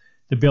rooms.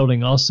 The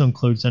building also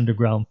includes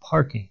underground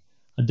parking.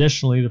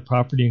 Additionally, the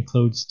property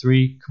includes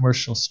 3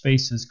 commercial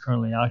spaces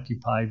currently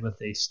occupied with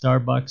a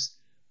Starbucks,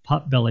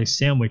 Potbelly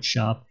sandwich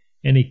shop,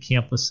 and a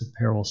campus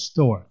apparel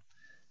store.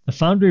 The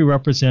Foundry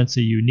represents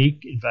a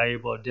unique and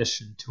valuable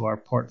addition to our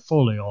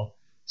portfolio,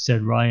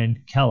 said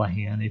Ryan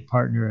Callahan, a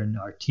partner in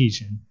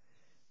Artesian.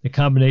 The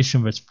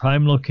combination of its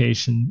prime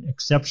location,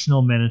 exceptional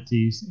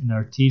amenities, and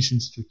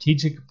Artesian's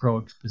strategic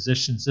approach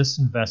positions this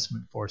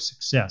investment for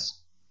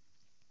success.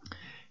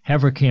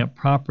 Haverkamp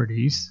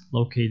Properties,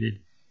 located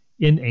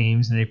in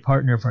Ames and a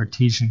partner of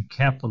Artesian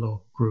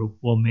Capital Group,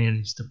 will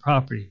manage the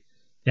property.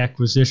 The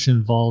acquisition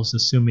involves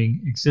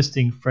assuming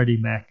existing Freddie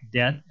Mac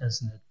debt at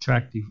an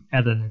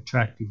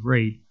attractive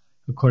rate.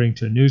 According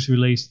to a news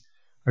release,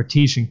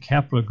 Artesian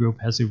Capital Group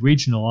has a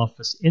regional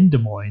office in Des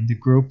Moines. The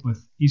group,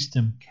 with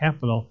Eastham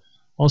Capital,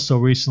 also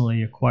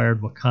recently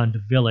acquired Wakanda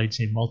Village,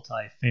 a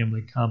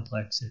multi-family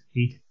complex at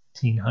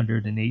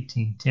 1800 and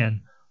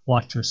 1810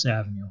 Watrous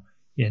Avenue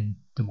in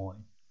Des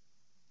Moines.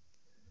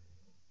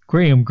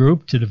 Graham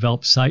Group to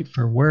develop site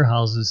for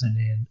warehouses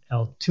in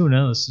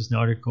Altoona. This is an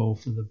article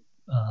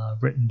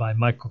written by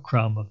Michael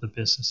Crum of the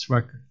Business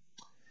Record.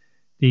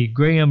 The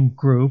Graham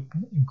Group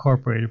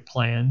Incorporated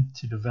plan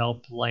to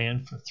develop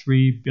land for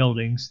 3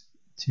 buildings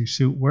to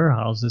suit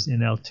warehouses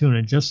in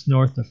Altoona, just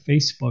north of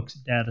Facebook's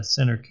data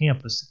center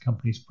campus, the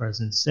company's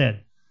president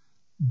said.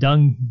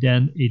 Dung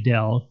Den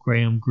Edel,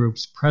 Graham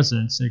Group's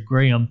president, said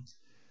Graham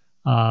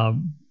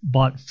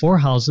bought 4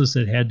 houses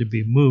that had to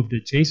be moved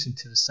adjacent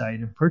to the site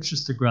and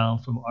purchased the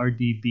ground from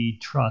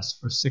RDB Trust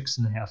for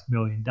 $6.5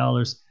 million.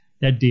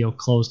 That deal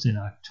closed in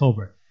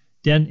October.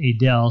 Den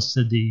Edel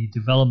said the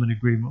development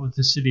agreement with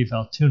the city of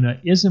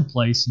Altoona is in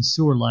place and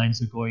sewer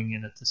lines are going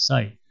in at the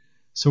site.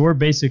 So we're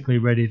basically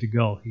ready to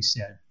go, he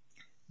said.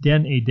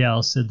 Den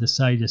Edel said the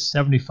site is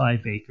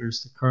 75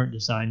 acres. The current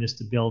design is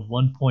to build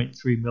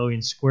 1.3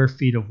 million square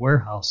feet of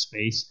warehouse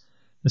space.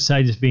 The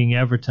site is being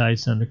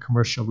advertised on the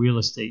commercial real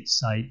estate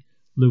site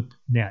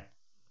LoopNet.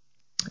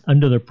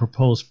 Under the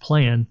proposed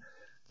plan,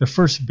 the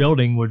first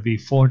building would be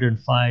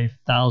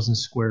 405,000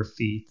 square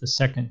feet, the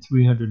second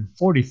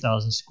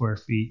 340,000 square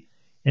feet,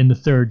 and the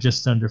third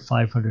just under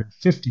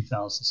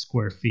 550,000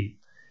 square feet.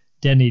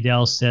 Den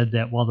Edel said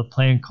that while the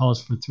plan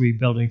calls for 3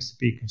 buildings to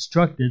be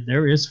constructed,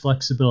 there is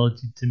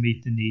flexibility to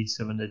meet the needs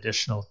of an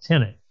additional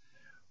tenant.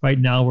 Right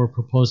now, we're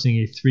proposing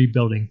a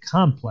 3-building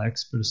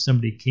complex, but if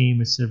somebody came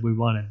and said we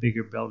want a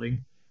bigger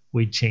building,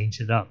 we'd change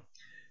it up.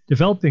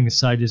 Developing the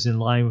site is in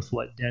line with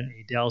what Den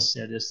Edel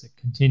said is the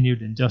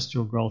continued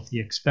industrial growth he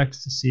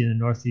expects to see in the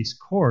Northeast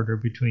Corridor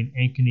between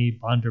Ankeny,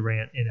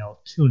 Bondurant, and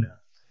Altoona.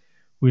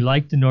 We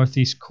like the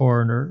Northeast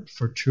Corridor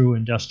for true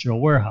industrial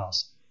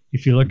warehouse.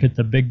 If you look at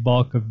the big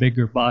bulk of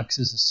bigger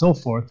boxes and so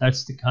forth,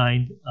 that's the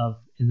kind of,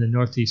 in the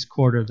Northeast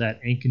Corridor,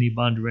 that Ankeny,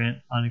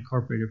 Bondurant,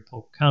 unincorporated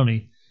Polk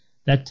County,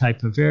 that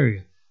type of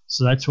area.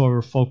 So that's why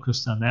we're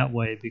focused on that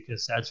way,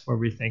 because that's where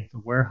we think the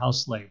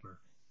warehouse labor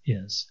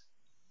is.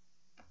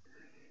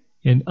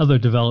 In other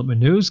development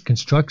news,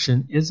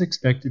 construction is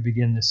expected to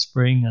begin this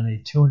spring on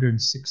a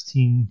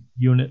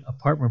 216-unit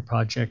apartment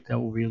project that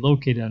will be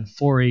located on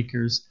 4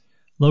 acres,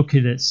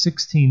 located at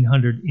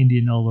 1600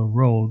 Indianola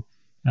Road,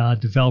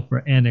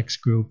 developer Annex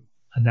Group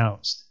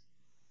announced.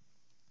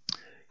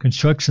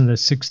 Construction of the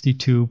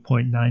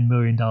 $62.9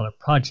 million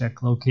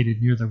project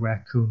located near the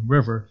Raccoon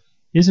River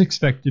is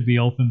expected to be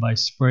open by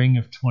spring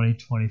of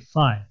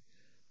 2025.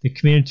 The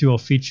community will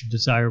feature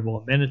desirable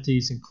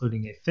amenities,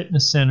 including a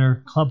fitness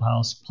center,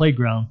 clubhouse,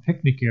 playground,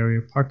 picnic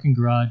area, parking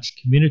garage,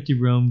 community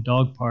room,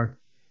 dog park,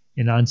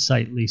 and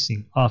on-site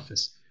leasing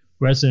office.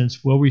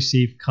 Residents will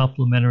receive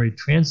complimentary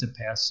transit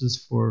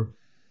passes for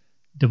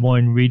Des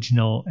Moines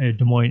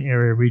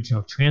Area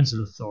Regional Transit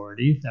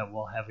Authority that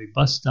will have a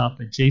bus stop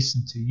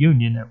adjacent to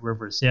Union at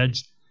River's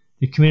Edge.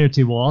 The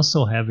community will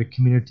also have a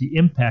community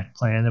impact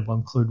plan that will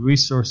include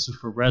resources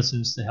for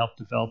residents to help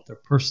develop their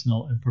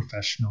personal and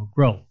professional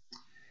growth.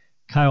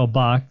 Kyle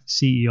Bach,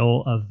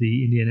 CEO of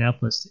the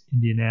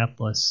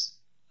Indianapolis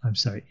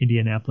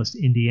Indianapolis,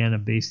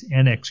 Indiana-based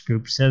Annex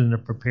Group said in a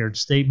prepared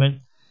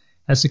statement,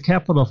 as the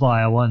capital of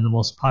Iowa and the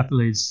most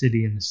populated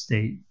city in the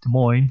state, Des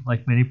Moines,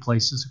 like many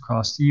places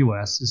across the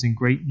U.S., is in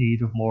great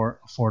need of more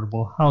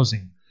affordable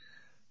housing.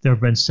 There have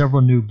been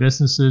several new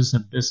businesses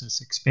and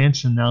business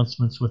expansion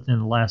announcements within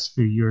the last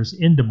few years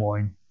in Des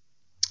Moines,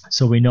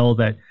 so we know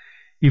that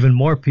even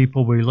more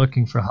people will be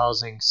looking for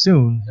housing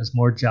soon as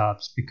more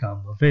jobs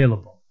become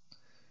available.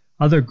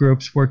 Other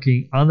groups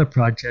working on the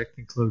project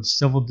include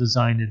Civil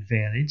Design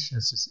Advantage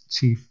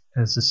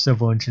as a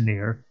civil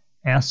engineer,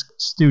 Ask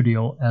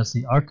Studio as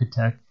the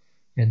architect,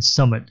 and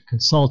Summit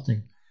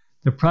Consulting.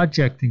 The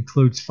project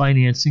includes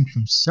financing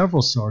from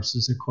several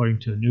sources, according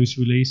to a news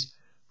release,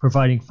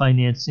 providing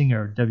financing,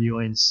 or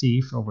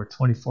WNC, for over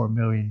 $24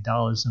 million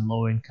in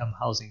low-income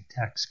housing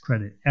tax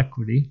credit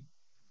equity,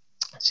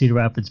 Cedar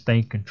Rapids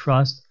Bank and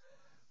Trust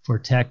for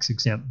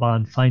tax-exempt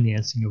bond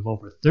financing of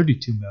over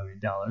 $32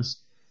 million,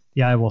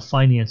 the Iowa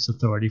Finance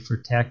Authority for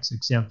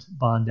tax-exempt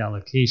bond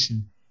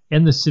allocation,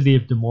 and the City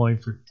of Des Moines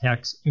for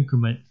tax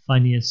increment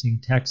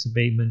financing, tax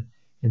abatement,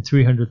 and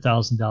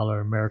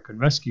 $300,000 American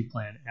Rescue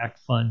Plan Act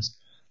funds.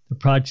 The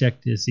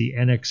project is the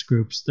Annex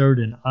Group's third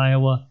in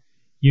Iowa.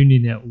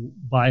 Union at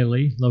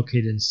Wiley,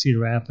 located in Cedar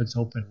Rapids,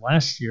 opened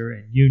last year,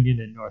 and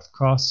Union at North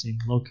Crossing,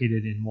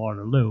 located in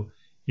Waterloo,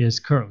 is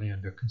currently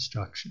under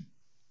construction.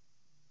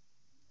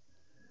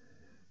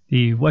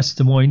 The West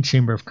Des Moines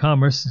Chamber of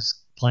Commerce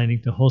is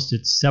planning to host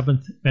its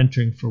 7th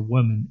Mentoring for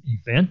Women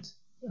event.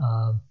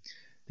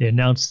 They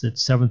announced that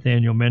 7th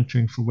Annual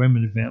Mentoring for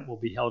Women event will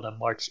be held on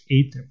March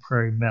 8th at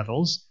Prairie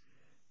Meadows.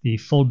 The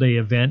full-day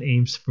event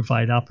aims to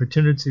provide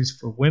opportunities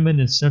for women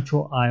in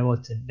central Iowa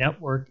to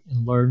network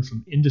and learn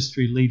from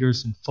industry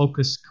leaders in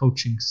focused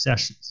coaching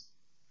sessions.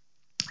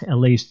 At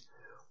least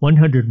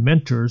 100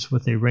 mentors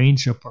with a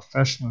range of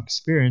professional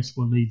experience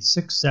will lead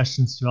 6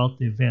 sessions throughout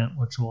the event,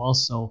 which will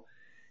also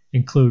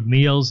include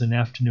meals, an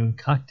afternoon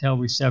cocktail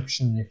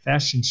reception, and a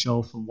fashion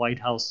show from White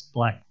House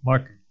Black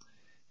Market.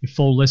 A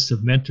full list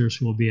of mentors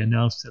will be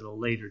announced at a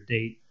later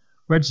date.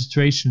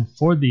 Registration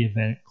for the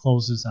event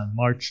closes on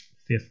March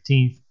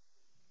 15th,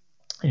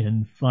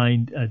 and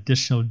find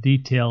additional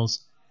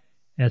details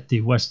at the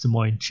West Des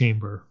Moines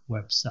Chamber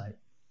website.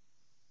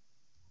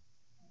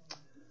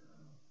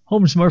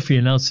 Holmes Murphy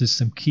announces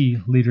some key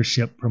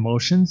leadership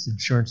promotions.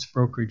 Insurance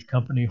brokerage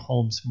company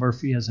Holmes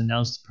Murphy has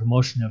announced the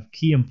promotion of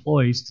key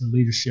employees to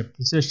leadership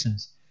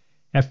positions.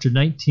 After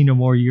 19 or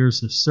more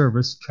years of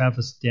service,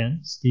 Travis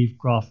Dent, Steve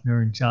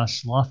Groffner, and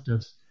Josh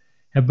Loftus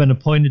have been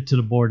appointed to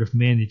the Board of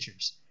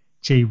Managers.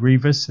 Jay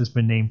Rivas has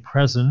been named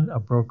President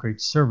of Brokerage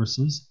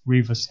Services.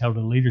 Rivas held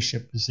a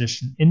leadership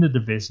position in the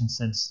division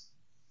since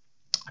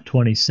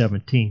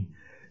 2017.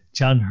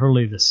 John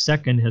Hurley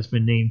II has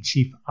been named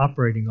Chief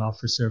Operating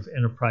Officer of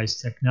Enterprise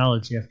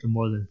Technology after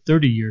more than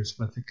 30 years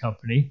with the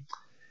company.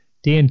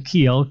 Dan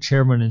Keel,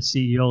 Chairman and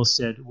CEO,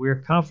 said, "We are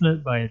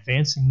confident by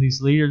advancing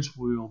these leaders,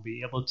 we will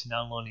be able to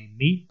not only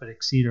meet but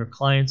exceed our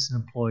clients'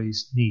 and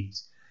employees'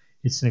 needs.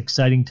 It's an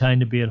exciting time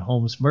to be at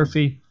Holmes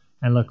Murphy.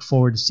 I look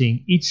forward to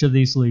seeing each of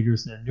these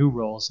leaders in their new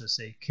roles as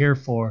they care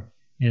for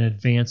and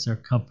advance our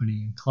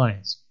company and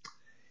clients."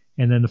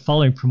 And then the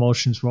following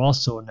promotions were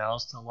also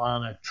announced.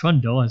 Alana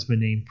Trundle has been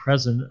named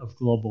President of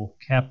Global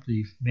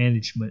Captive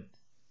Management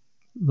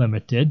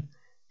Limited.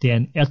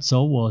 Dan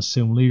Etzel will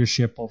assume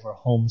leadership over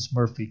Holmes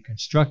Murphy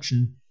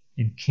Construction,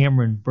 and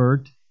Cameron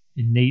Burt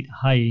and Nate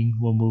Hying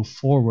will move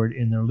forward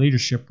in their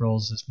leadership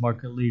roles as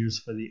market leaders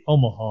for the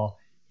Omaha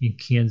and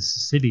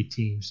Kansas City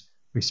teams,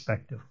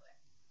 respectively.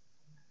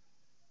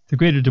 The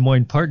Greater Des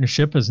Moines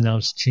Partnership has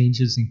announced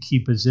changes in key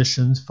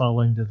positions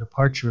following the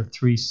departure of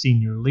 3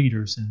 senior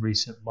leaders in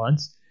recent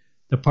months.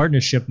 The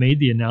partnership made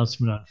the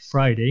announcement on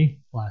Friday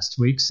last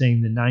week,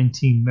 saying the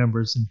 19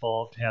 members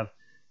involved have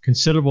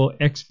considerable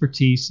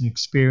expertise and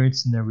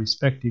experience in their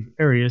respective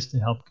areas to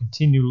help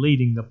continue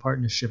leading the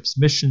partnership's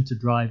mission to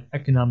drive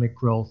economic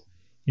growth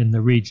in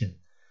the region.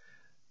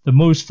 The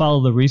moves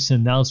follow the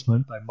recent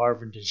announcement by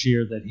Marvin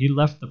DeGier that he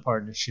left the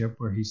partnership,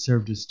 where he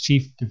served as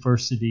Chief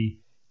Diversity,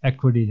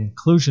 Equity, and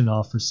Inclusion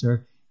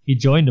Officer. He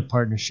joined the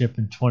partnership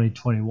in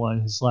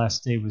 2021. His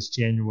last day was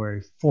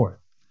January 4th.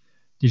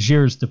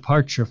 DeGier's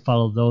departure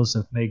followed those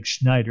of Meg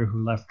Schneider,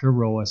 who left her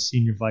role as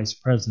Senior Vice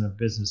President of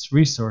Business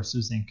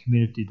Resources and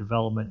Community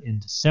Development in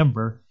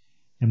December,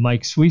 and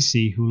Mike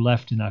Sweesey, who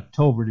left in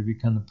October to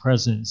become the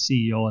President and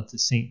CEO at the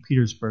St.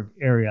 Petersburg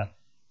Area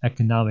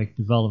Economic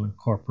Development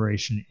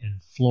Corporation in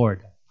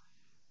Florida.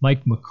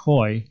 Mike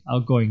McCoy,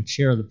 outgoing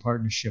chair of the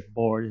partnership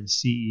board and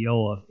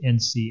CEO of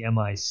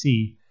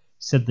NCMIC,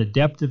 said the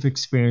depth of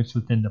experience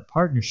within the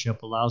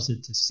partnership allows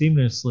it to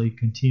seamlessly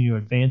continue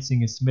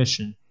advancing its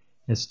mission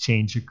as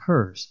change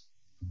occurs.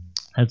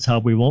 That's how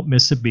we won't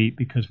miss a beat,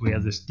 because we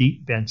have this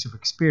deep bench of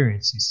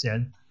experience, he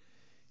said.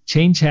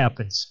 Change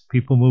happens.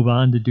 People move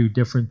on to do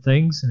different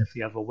things, and if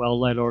you have a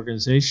well-led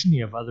organization,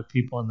 you have other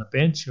people on the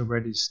bench who are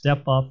ready to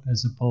step up,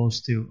 as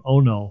opposed to, oh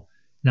no,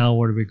 now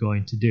what are we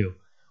going to do?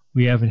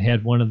 We haven't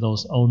had one of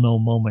those oh no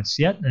moments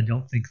yet, and I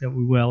don't think that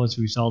we will as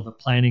a result of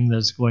the planning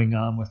that's going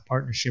on with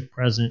Partnership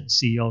President and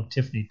CEO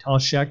Tiffany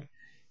Toshek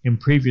and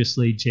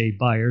previously Jay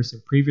Byers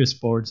and previous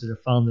boards that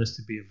have found this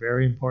to be a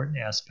very important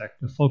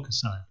aspect to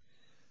focus on.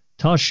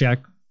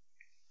 Toshek,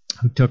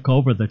 who took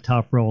over the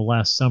top role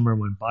last summer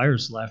when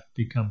Byers left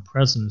to become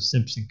president of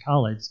Simpson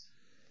College,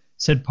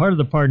 said part of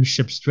the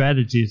partnership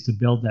strategy is to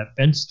build that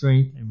bench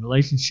strength and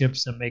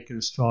relationships that make it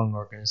a strong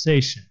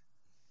organization.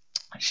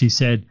 She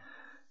said,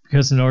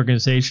 because an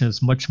organization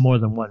is much more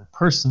than one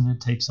person, it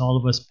takes all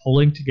of us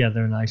pulling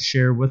together, and I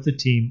share with the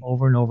team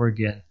over and over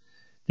again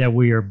that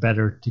we are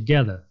better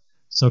together.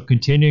 So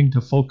continuing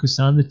to focus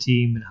on the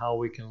team and how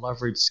we can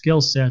leverage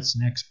skill sets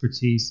and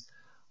expertise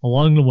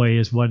along the way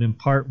is what in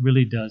part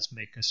really does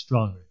make us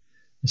stronger.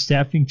 The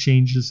staffing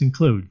changes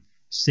include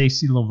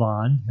Stacy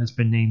Levon has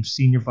been named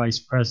Senior Vice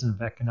President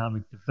of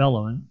Economic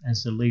Development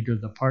as the leader of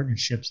the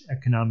partnership's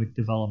economic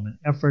development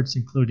efforts,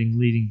 including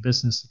leading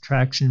business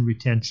attraction,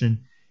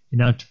 retention,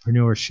 and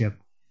entrepreneurship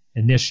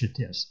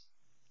initiatives.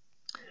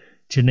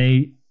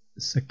 Janae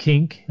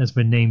Sakink has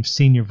been named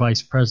Senior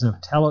Vice President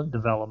of Talent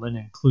Development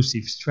and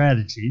Inclusive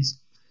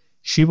Strategies.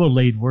 She will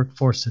lead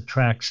workforce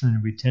attraction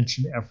and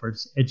retention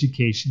efforts,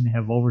 education,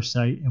 have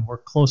oversight, and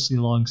work closely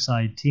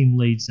alongside team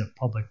leads of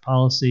public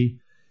policy,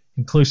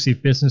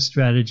 inclusive business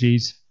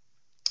strategies,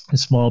 and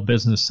small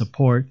business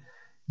support,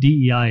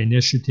 DEI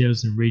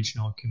initiatives, and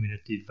regional and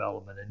community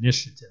development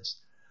initiatives.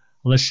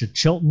 Alicia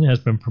Chilton has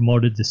been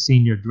promoted to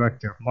Senior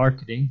Director of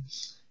Marketing.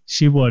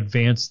 She will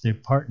advance the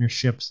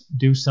partnership's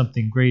Do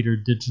Something Greater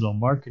digital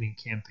marketing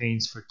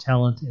campaigns for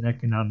talent and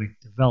economic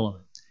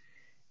development.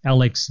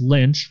 Alex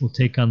Lynch will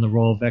take on the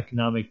role of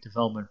Economic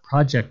Development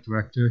Project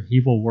Director. He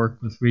will work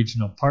with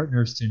regional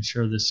partners to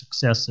ensure the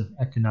success of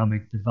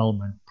economic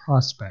development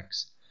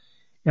prospects.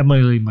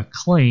 Emily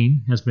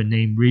McLean has been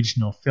named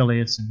Regional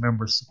Affiliates and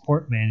Member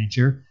Support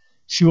Manager.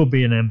 She will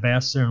be an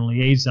ambassador and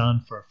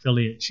liaison for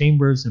affiliate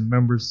chambers and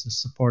members to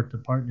support the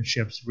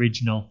partnership's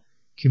regional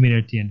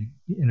community and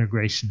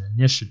integration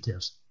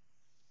initiatives.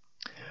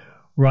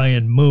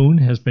 Ryan Moon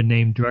has been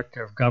named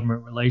Director of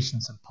Government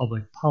Relations and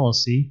Public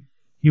Policy.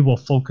 He will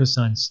focus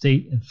on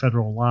state and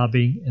federal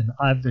lobbying and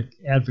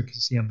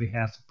advocacy on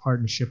behalf of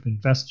partnership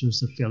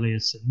investors,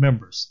 affiliates, and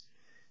members.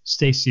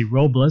 Stacy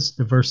Robles,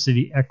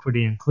 Diversity,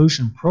 Equity, and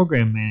Inclusion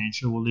Program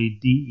Manager, will lead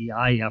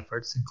DEI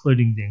efforts,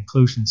 including the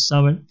Inclusion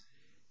Summit,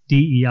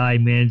 DEI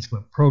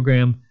Management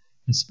Program,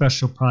 and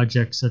special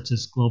projects such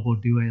as Global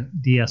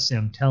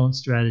DSM Talent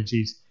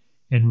Strategies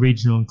and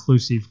Regional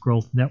Inclusive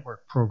Growth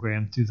Network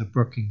Program through the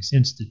Brookings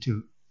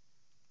Institute.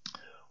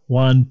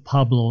 Juan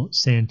Pablo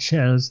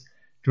Sanchez,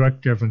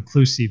 Director of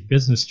Inclusive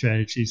Business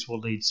Strategies, will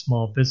lead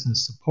small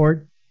business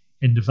support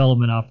and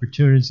development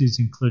opportunities,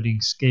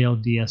 including scale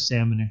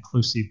DSM and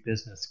inclusive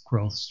business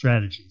growth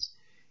strategies.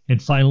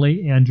 And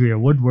finally, Andrea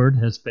Woodward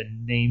has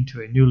been named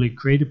to a newly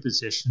created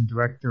position,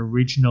 Director of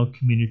Regional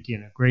Community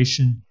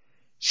Integration.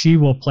 She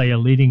will play a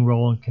leading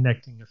role in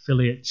connecting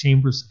affiliate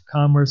chambers of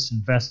commerce,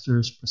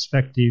 investors,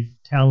 prospective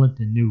talent,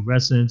 and new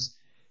residents.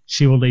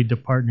 She will lead the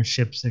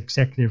partnership's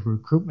executive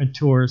recruitment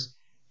tours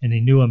and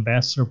a new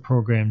ambassador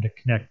program to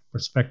connect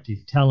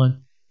prospective talent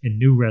and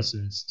new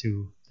residents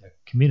to the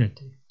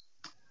community.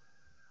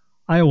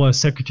 Iowa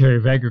Secretary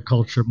of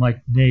Agriculture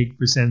Mike Naig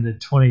presented the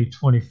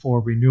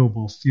 2024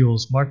 Renewable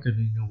Fuels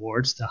Marketing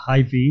Awards to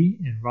Hy-Vee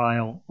and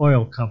Ryle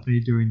Oil Company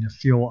during the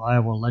Fuel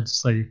Iowa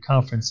Legislative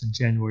Conference on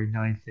January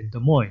 9th in Des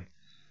Moines.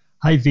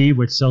 Hy-Vee,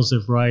 which sells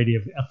a variety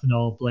of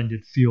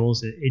ethanol-blended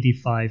fuels at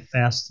 85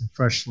 fast and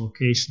fresh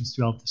locations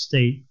throughout the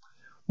state,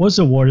 was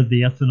awarded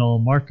the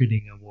Ethanol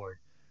Marketing Award.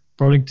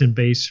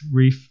 Burlington-based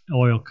Reef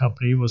Oil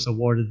Company was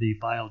awarded the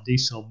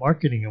Biodiesel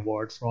Marketing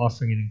Award for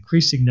offering an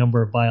increasing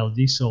number of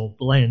biodiesel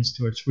blends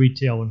to its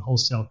retail and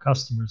wholesale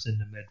customers in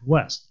the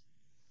Midwest.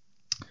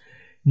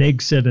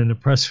 Naig said in a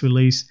press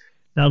release,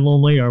 "Not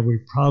only are we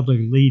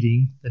proudly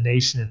leading the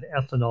nation in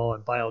ethanol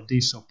and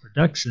biodiesel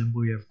production, but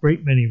we have a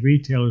great many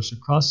retailers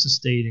across the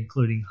state,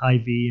 including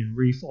Hy-Vee and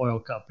Reef Oil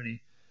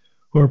Company,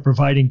 who are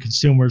providing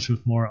consumers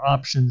with more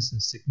options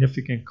and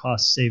significant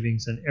cost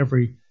savings on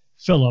every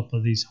fill-up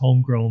of these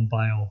homegrown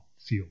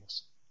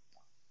biofuels."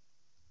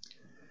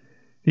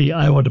 The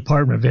Iowa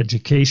Department of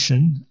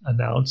Education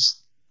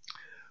announced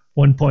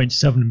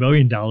 $1.7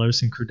 million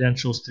in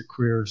Credentials to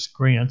Careers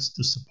grants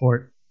to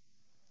support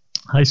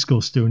high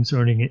school students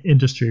earning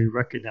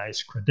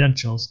industry-recognized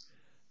credentials.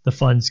 The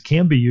funds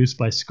can be used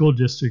by school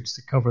districts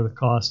to cover the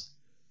cost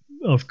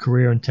of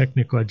career and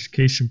technical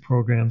education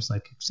programs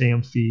like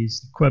exam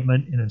fees,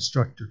 equipment, and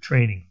instructor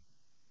training.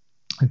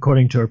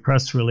 According to a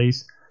press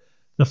release,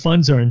 the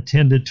funds are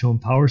intended to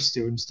empower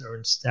students to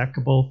earn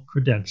stackable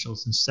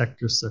credentials in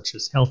sectors such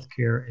as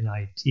healthcare and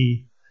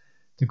IT.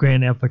 The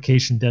grant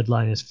application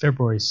deadline is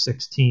February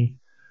 16th.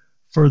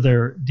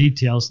 Further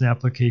details and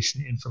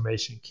application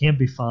information can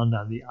be found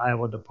on the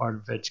Iowa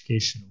Department of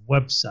Education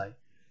website.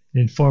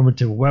 An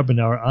informative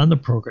webinar on the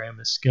program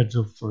is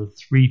scheduled for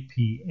 3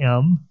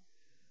 p.m.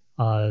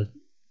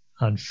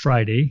 On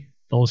Friday.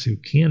 Those who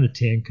can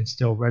attend can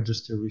still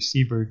register to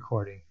receive a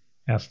recording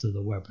after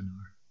the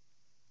webinar.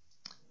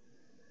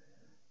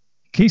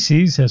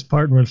 Casey's has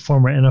partnered with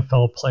former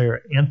NFL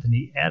player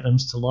Anthony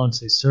Adams to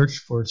launch a search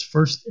for its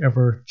first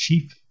ever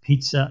Chief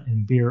Pizza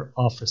and Beer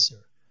Officer.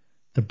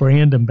 The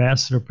brand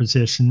ambassador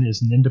position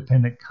is an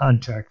independent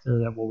contractor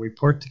that will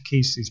report to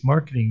Casey's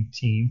marketing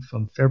team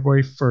from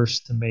February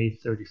 1st to May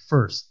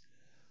 31st.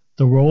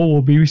 The role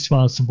will be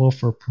responsible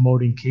for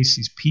promoting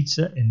Casey's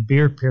pizza and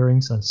beer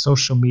pairings on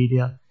social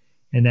media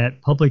and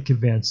at public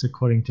events,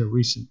 according to a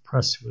recent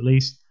press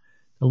release.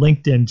 The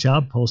LinkedIn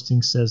job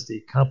posting says the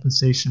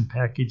compensation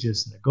package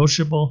is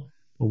negotiable,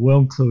 but will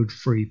include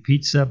free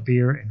pizza,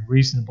 beer, and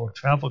reasonable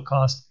travel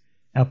costs.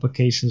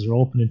 Applications are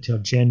open until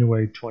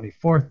January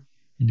 24th,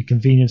 and the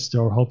convenience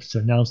store hopes to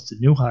announce the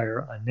new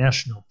hire on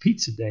National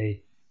Pizza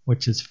Day,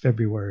 which is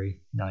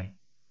February 9th.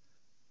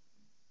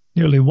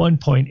 Nearly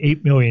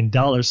 $1.8 million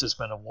has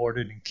been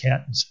awarded in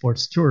cat and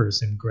sports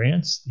tourism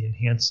grants. The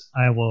Enhance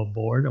Iowa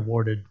Board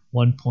awarded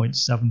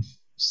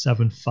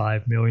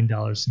 $1.775 million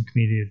in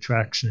community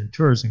attraction and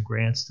tourism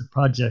grants to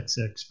projects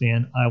that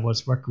expand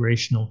Iowa's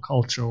recreational,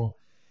 cultural,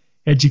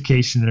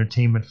 education, and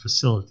entertainment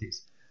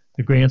facilities.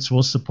 The grants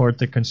will support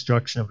the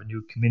construction of a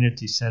new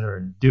community center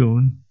in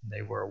Dune.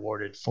 They were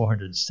awarded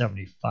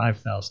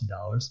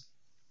 $475,000.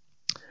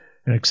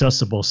 An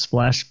accessible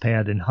splash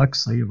pad in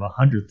Huxley of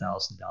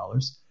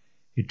 $100,000.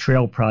 A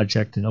trail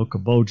project in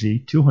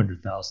Okoboji,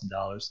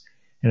 $200,000,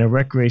 and a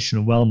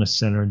recreational wellness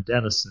center in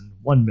Denison,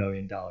 $1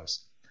 million.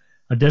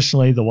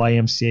 Additionally, the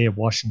YMCA of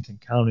Washington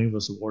County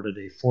was awarded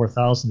a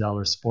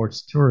 $4,000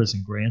 sports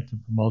tourism grant to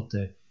promote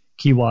the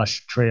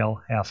Kewash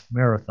Trail Half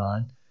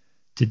Marathon.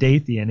 To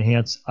date, the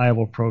Enhance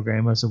Iowa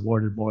program has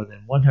awarded more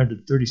than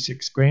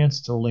 136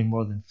 grants, totaling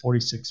more than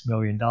 $46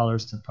 million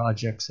to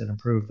projects that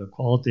improve the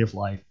quality of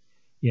life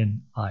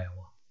in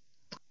Iowa.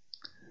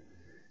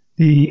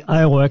 The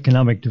Iowa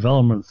Economic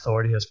Development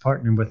Authority has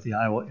partnered with the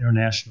Iowa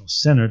International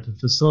Center to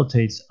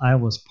facilitate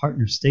Iowa's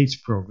Partner States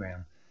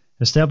program.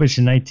 Established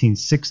in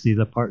 1960,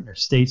 the Partner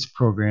States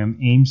program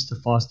aims to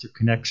foster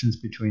connections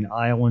between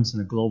Iowans and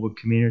the global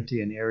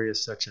community in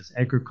areas such as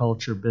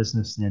agriculture,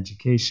 business, and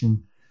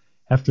education.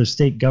 After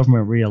state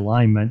government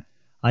realignment,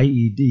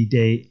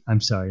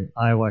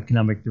 Iowa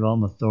Economic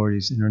Development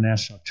Authority's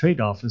International Trade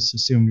Office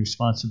assumed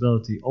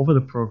responsibility over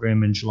the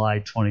program in July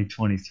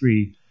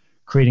 2023,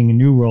 creating a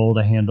new role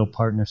to handle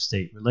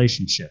partner-state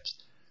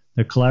relationships.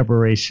 The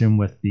collaboration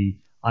with the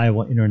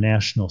Iowa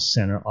International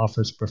Center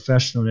offers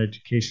professional and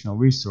educational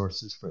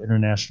resources for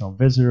international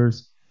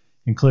visitors,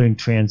 including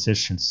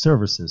transition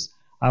services.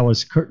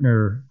 Iowa's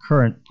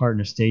current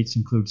partner states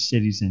include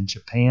cities in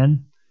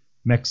Japan,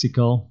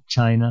 Mexico,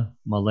 China,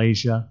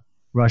 Malaysia,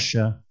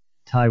 Russia,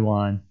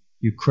 Taiwan,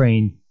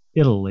 Ukraine,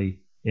 Italy,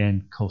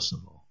 and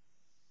Kosovo.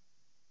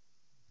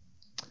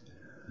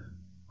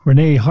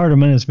 Renee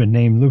Hardeman has been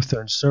named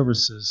Lutheran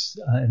Services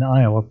in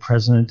Iowa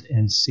President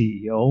and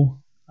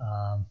CEO.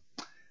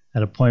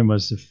 That appointment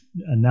was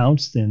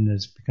announced and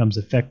becomes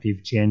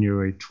effective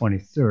January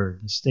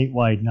 23rd. The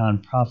statewide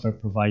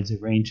nonprofit provides a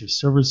range of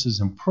services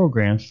and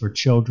programs for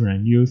children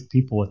and youth,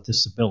 people with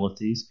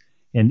disabilities,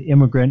 and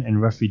immigrant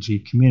and refugee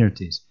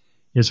communities.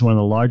 It is one of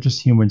the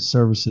largest human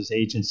services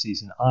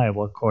agencies in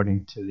Iowa,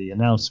 according to the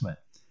announcement.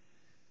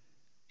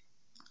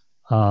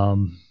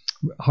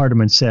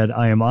 Hardeman said,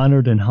 "I am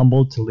honored and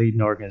humbled to lead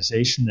an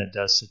organization that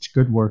does such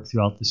good work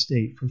throughout the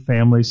state for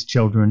families,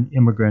 children,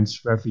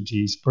 immigrants,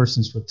 refugees,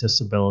 persons with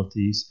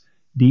disabilities,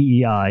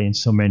 DEI, and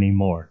so many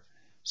more.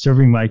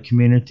 Serving my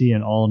community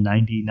in all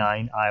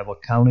 99 Iowa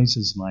counties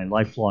is my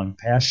lifelong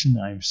passion.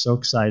 I am so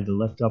excited to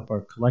lift up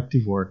our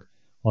collective work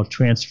while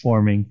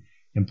transforming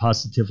and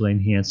positively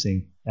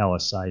enhancing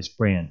LSI's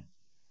brand."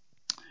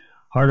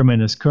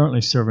 Hardeman is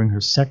currently serving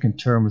her second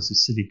term as a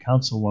city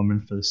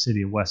councilwoman for the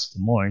city of West Des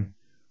Moines.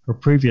 Her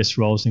previous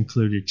roles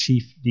included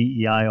Chief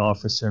DEI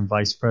Officer and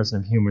Vice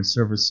President of Human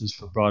Services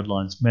for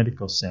Broadlawns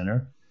Medical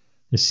Center,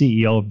 the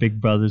CEO of Big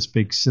Brothers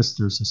Big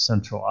Sisters of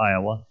Central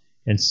Iowa,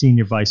 and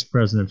Senior Vice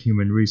President of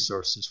Human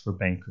Resources for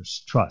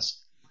Bankers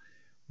Trust.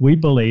 We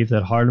believe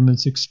that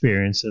Hardeman's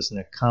experience as an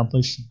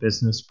accomplished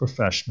business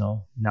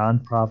professional,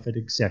 nonprofit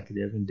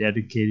executive, and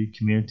dedicated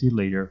community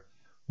leader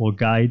will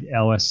guide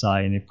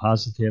LSI in a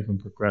positive and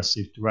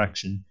progressive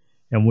direction,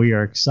 and we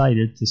are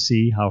excited to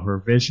see how her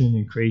vision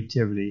and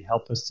creativity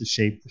help us to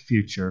shape the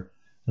future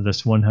of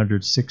this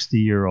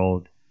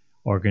 160-year-old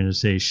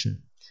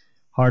organization.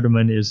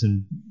 Hardeman is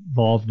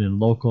involved in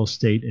local,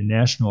 state, and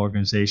national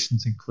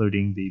organizations,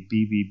 including the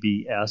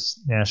BBBS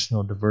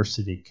National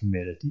Diversity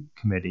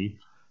Committee,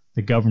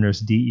 the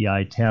Governor's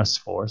DEI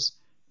Task Force,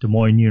 Des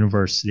Moines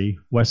University,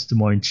 West Des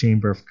Moines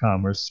Chamber of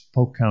Commerce,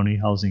 Polk County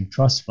Housing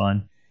Trust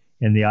Fund,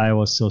 and the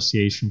Iowa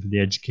Association for the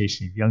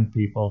Education of Young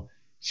People.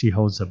 She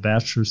holds a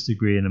bachelor's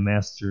degree and a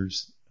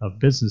master's of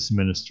business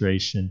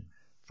administration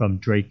from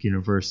Drake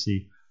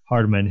University.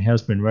 Hardeman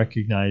has been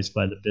recognized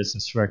by the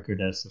Business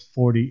Record as the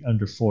 40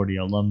 Under 40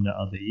 Alumna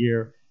of the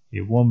Year,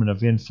 a woman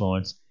of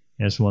influence,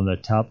 and is one of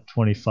the top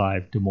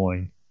 25 Des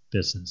Moines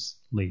business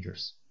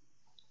leaders.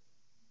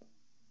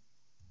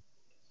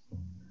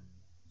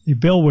 The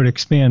bill would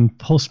expand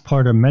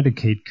postpartum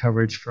Medicaid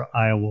coverage for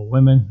Iowa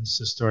women. This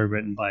is a story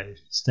written by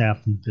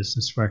staff in the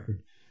Business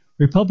Record.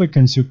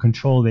 Republicans who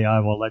control the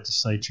Iowa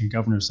legislature and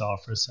governor's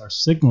office are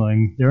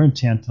signaling their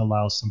intent to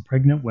allow some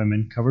pregnant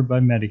women covered by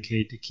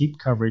Medicaid to keep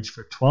coverage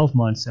for 12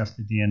 months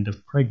after the end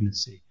of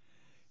pregnancy.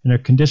 In her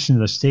Condition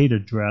of the State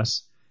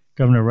address,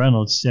 Governor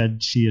Reynolds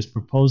said she is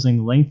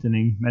proposing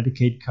lengthening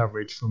Medicaid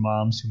coverage for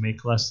moms who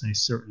make less than a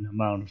certain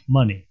amount of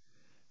money.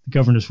 The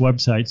governor's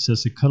website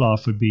says the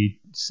cutoff would be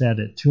set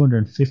at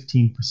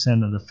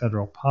 215% of the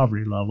federal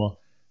poverty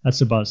level.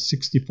 That's about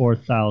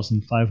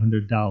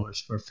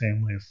 $64,500 for a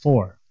family of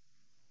four.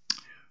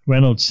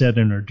 Reynolds said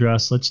in her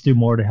address, "Let's do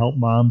more to help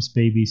moms,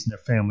 babies, and their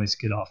families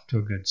get off to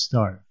a good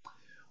start."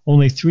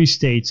 Only 3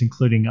 states,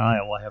 including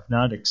Iowa, have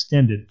not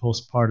extended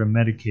postpartum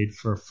Medicaid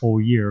for a full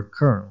year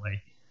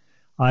currently.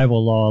 Iowa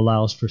law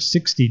allows for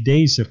 60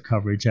 days of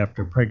coverage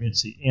after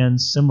pregnancy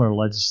ends. Similar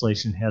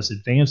legislation has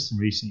advanced in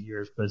recent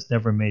years, but has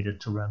never made it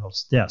to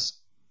Reynolds' desk.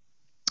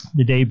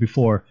 The day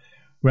before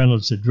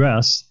Reynolds'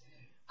 address,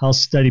 House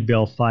Study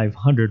Bill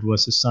 500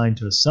 was assigned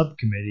to a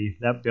subcommittee.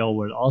 That bill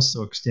would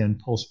also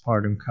extend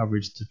postpartum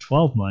coverage to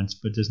 12 months,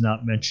 but does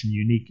not mention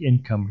unique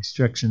income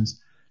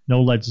restrictions.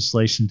 No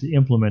legislation to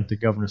implement the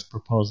governor's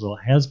proposal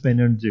has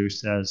been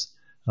introduced as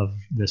of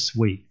this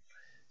week.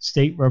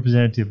 State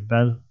Representative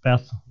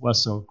Beth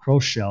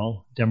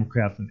Wessel-Kroschel,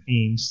 Democrat from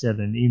Ames, said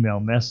in an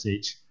email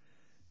message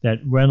that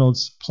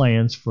Reynolds'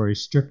 plans for a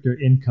stricter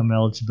income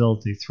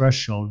eligibility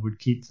threshold would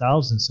keep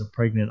thousands of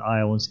pregnant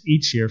Iowans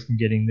each year from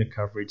getting the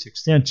coverage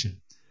extension.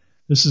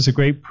 "This is a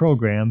great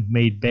program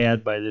made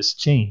bad by this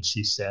change,"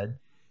 she said.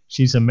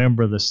 She's a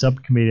member of the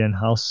subcommittee on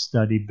House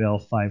Study Bill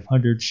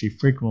 500. She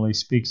frequently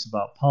speaks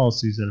about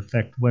policies that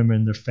affect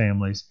women, their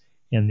families,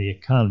 and the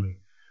economy.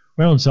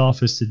 Reynolds'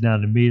 office did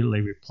not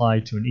immediately reply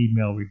to an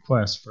email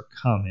request for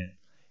comment.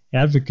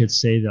 Advocates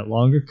say that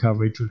longer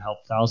coverage would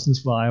help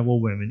thousands of Iowa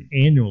women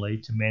annually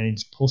to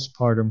manage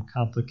postpartum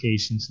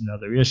complications and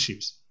other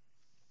issues.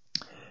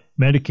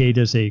 Medicaid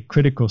is a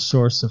critical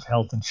source of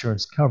health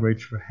insurance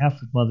coverage for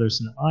half of mothers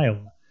in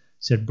Iowa,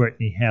 said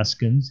Brittany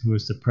Haskins, who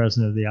is the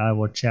president of the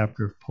Iowa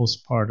chapter of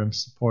Postpartum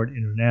Support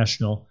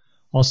International,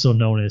 also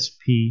known as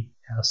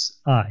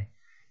PSI.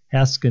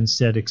 Haskins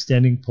said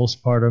extending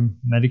postpartum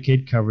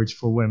Medicaid coverage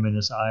for women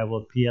is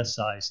Iowa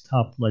PSI's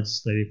top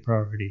legislative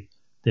priority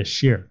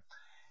this year.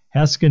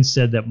 Haskins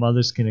said that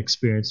mothers can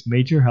experience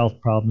major health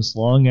problems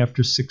long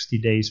after 60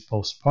 days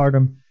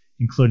postpartum,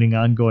 including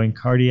ongoing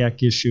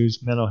cardiac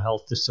issues, mental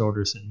health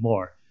disorders, and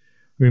more.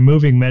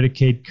 Removing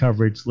Medicaid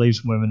coverage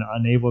leaves women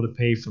unable to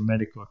pay for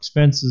medical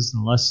expenses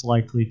and less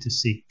likely to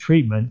seek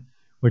treatment,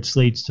 which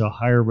leads to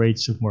higher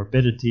rates of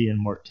morbidity and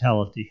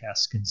mortality,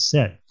 Haskins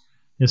said.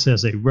 This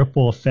has a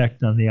ripple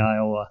effect on the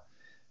Iowa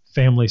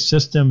family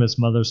system, as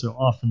mothers are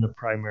often the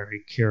primary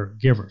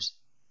caregivers.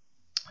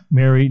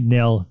 Mary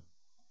Nell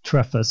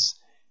Treffus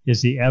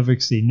is the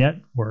Advocacy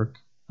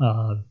Network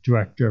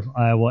director of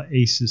Iowa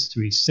ACES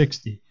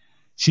 360.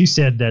 She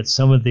said that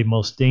some of the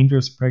most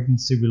dangerous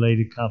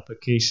pregnancy-related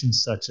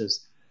complications, such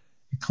as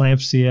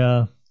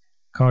eclampsia,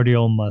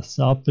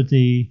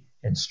 cardiomyopathy,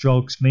 and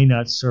strokes, may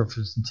not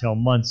surface until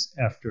months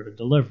after a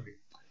delivery.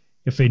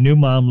 If a new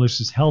mom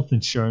loses health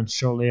insurance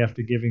shortly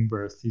after giving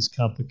birth, these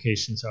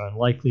complications are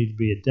unlikely to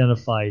be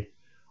identified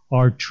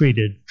or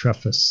treated,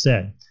 Treffus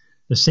said.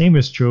 The same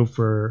is true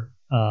for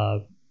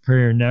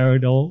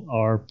perinatal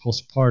or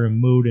postpartum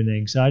mood and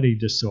anxiety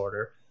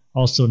disorder,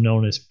 also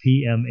known as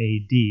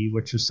PMAD,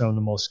 which are some of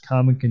the most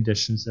common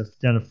conditions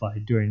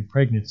identified during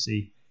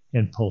pregnancy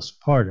and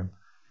postpartum.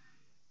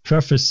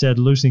 Treffus said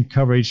losing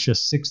coverage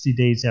just 60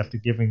 days after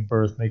giving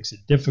birth makes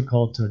it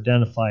difficult to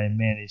identify and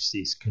manage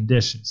these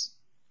conditions.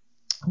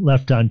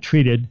 Left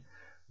untreated,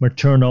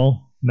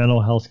 maternal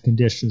mental health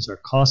conditions are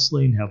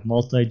costly and have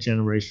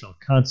multi-generational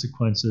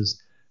consequences,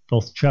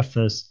 both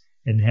Treffus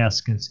and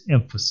Haskins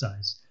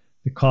emphasized.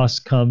 The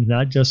cost comes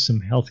not just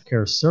from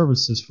healthcare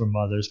services for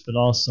mothers, but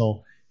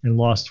also in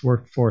lost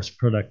workforce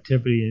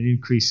productivity and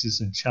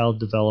increases in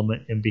child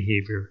development and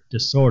behavior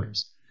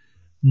disorders.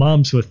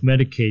 Moms with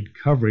Medicaid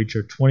coverage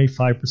are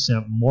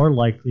 25% more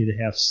likely to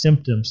have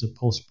symptoms of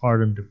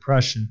postpartum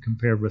depression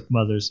compared with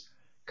mothers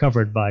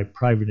covered by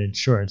private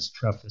insurance,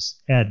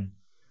 Treffus added.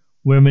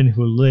 Women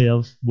who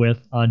live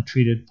with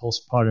untreated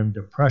postpartum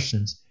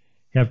depressions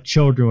have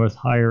children with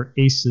higher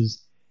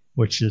ACEs,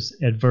 which is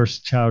Adverse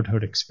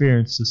Childhood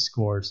Experiences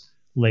scores,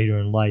 later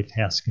in life,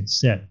 Haskins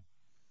said.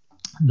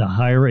 The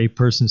higher a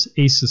person's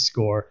ACEs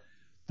score,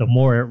 the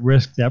more at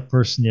risk that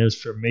person is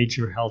for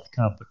major health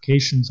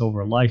complications over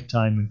a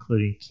lifetime,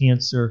 including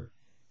cancer,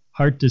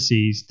 heart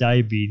disease,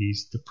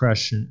 diabetes,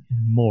 depression,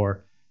 and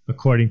more,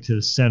 according to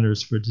the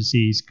Centers for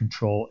Disease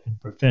Control and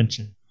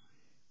Prevention.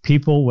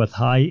 People with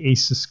high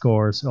ACEs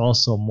scores are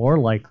also more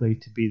likely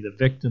to be the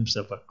victims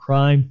of a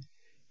crime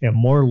and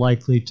more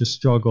likely to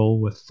struggle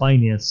with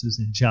finances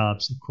and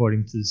jobs,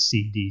 according to the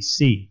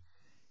CDC.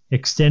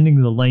 Extending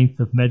the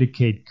length of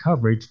Medicaid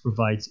coverage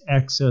provides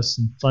access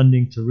and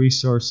funding to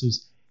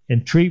resources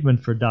and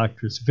treatment for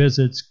doctors'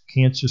 visits,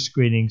 cancer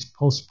screenings,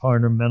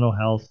 postpartum mental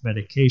health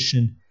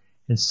medication,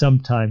 and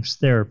sometimes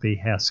therapy,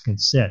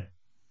 Haskins said.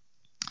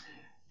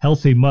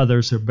 Healthy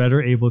mothers are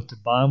better able to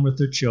bond with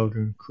their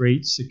children,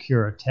 create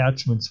secure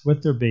attachments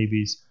with their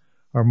babies,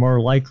 are more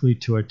likely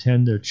to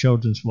attend their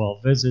children's well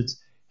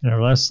visits, and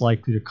are less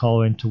likely to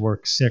call in to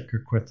work sick or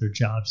quit their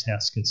jobs,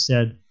 Haskins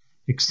said.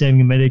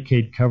 Extending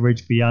Medicaid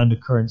coverage beyond the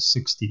current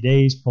 60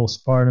 days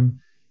postpartum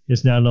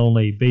is not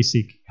only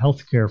basic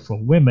health care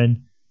for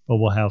women, but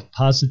will have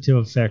positive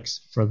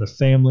effects for the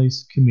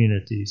families,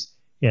 communities,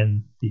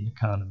 and the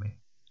economy.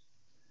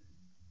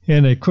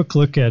 And a quick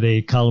look at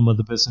a column of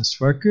the Business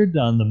Record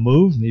on the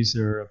move. These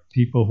are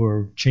people who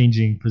are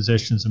changing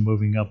positions and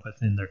moving up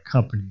within their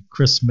company.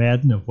 Chris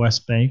Madden of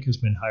West Bank has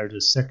been hired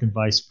as Second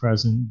Vice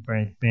President,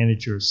 Branch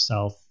Manager of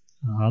South.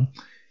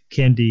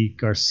 Candy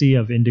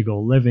Garcia of Indigo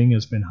Living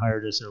has been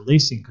hired as their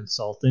leasing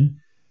consultant.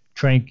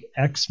 Trank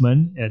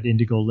Exman at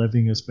Indigo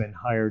Living has been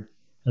hired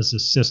as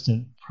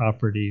Assistant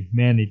Property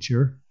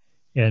Manager.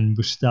 And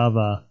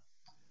Gustava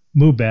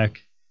Mubeck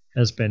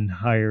has been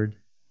hired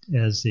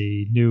as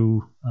a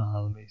new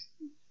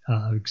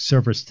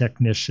Service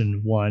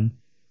Technician 1.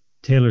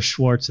 Taylor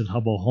Schwartz at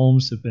Hubble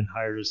Homes have been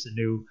hired as the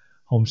new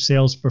Home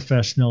Sales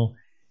Professional.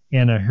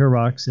 Anna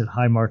Hirox at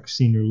Highmark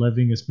Senior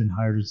Living has been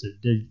hired as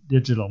a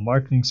Digital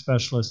Marketing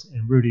Specialist.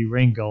 And Rudy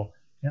Rango,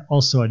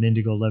 also at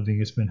Indigo Living,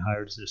 has been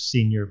hired as a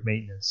Senior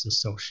Maintenance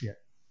Associate.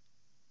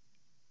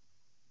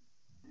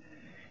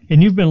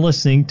 And you've been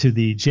listening to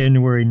the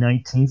January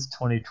 19th,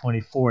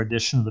 2024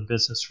 edition of the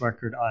Business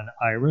Record on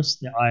IRIS,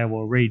 the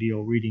Iowa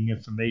Radio Reading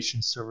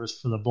Information Service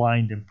for the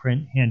Blind and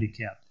Print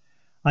Handicapped.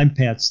 I'm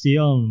Pat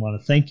Steele and want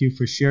to thank you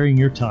for sharing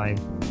your time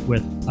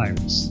with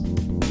IRIS.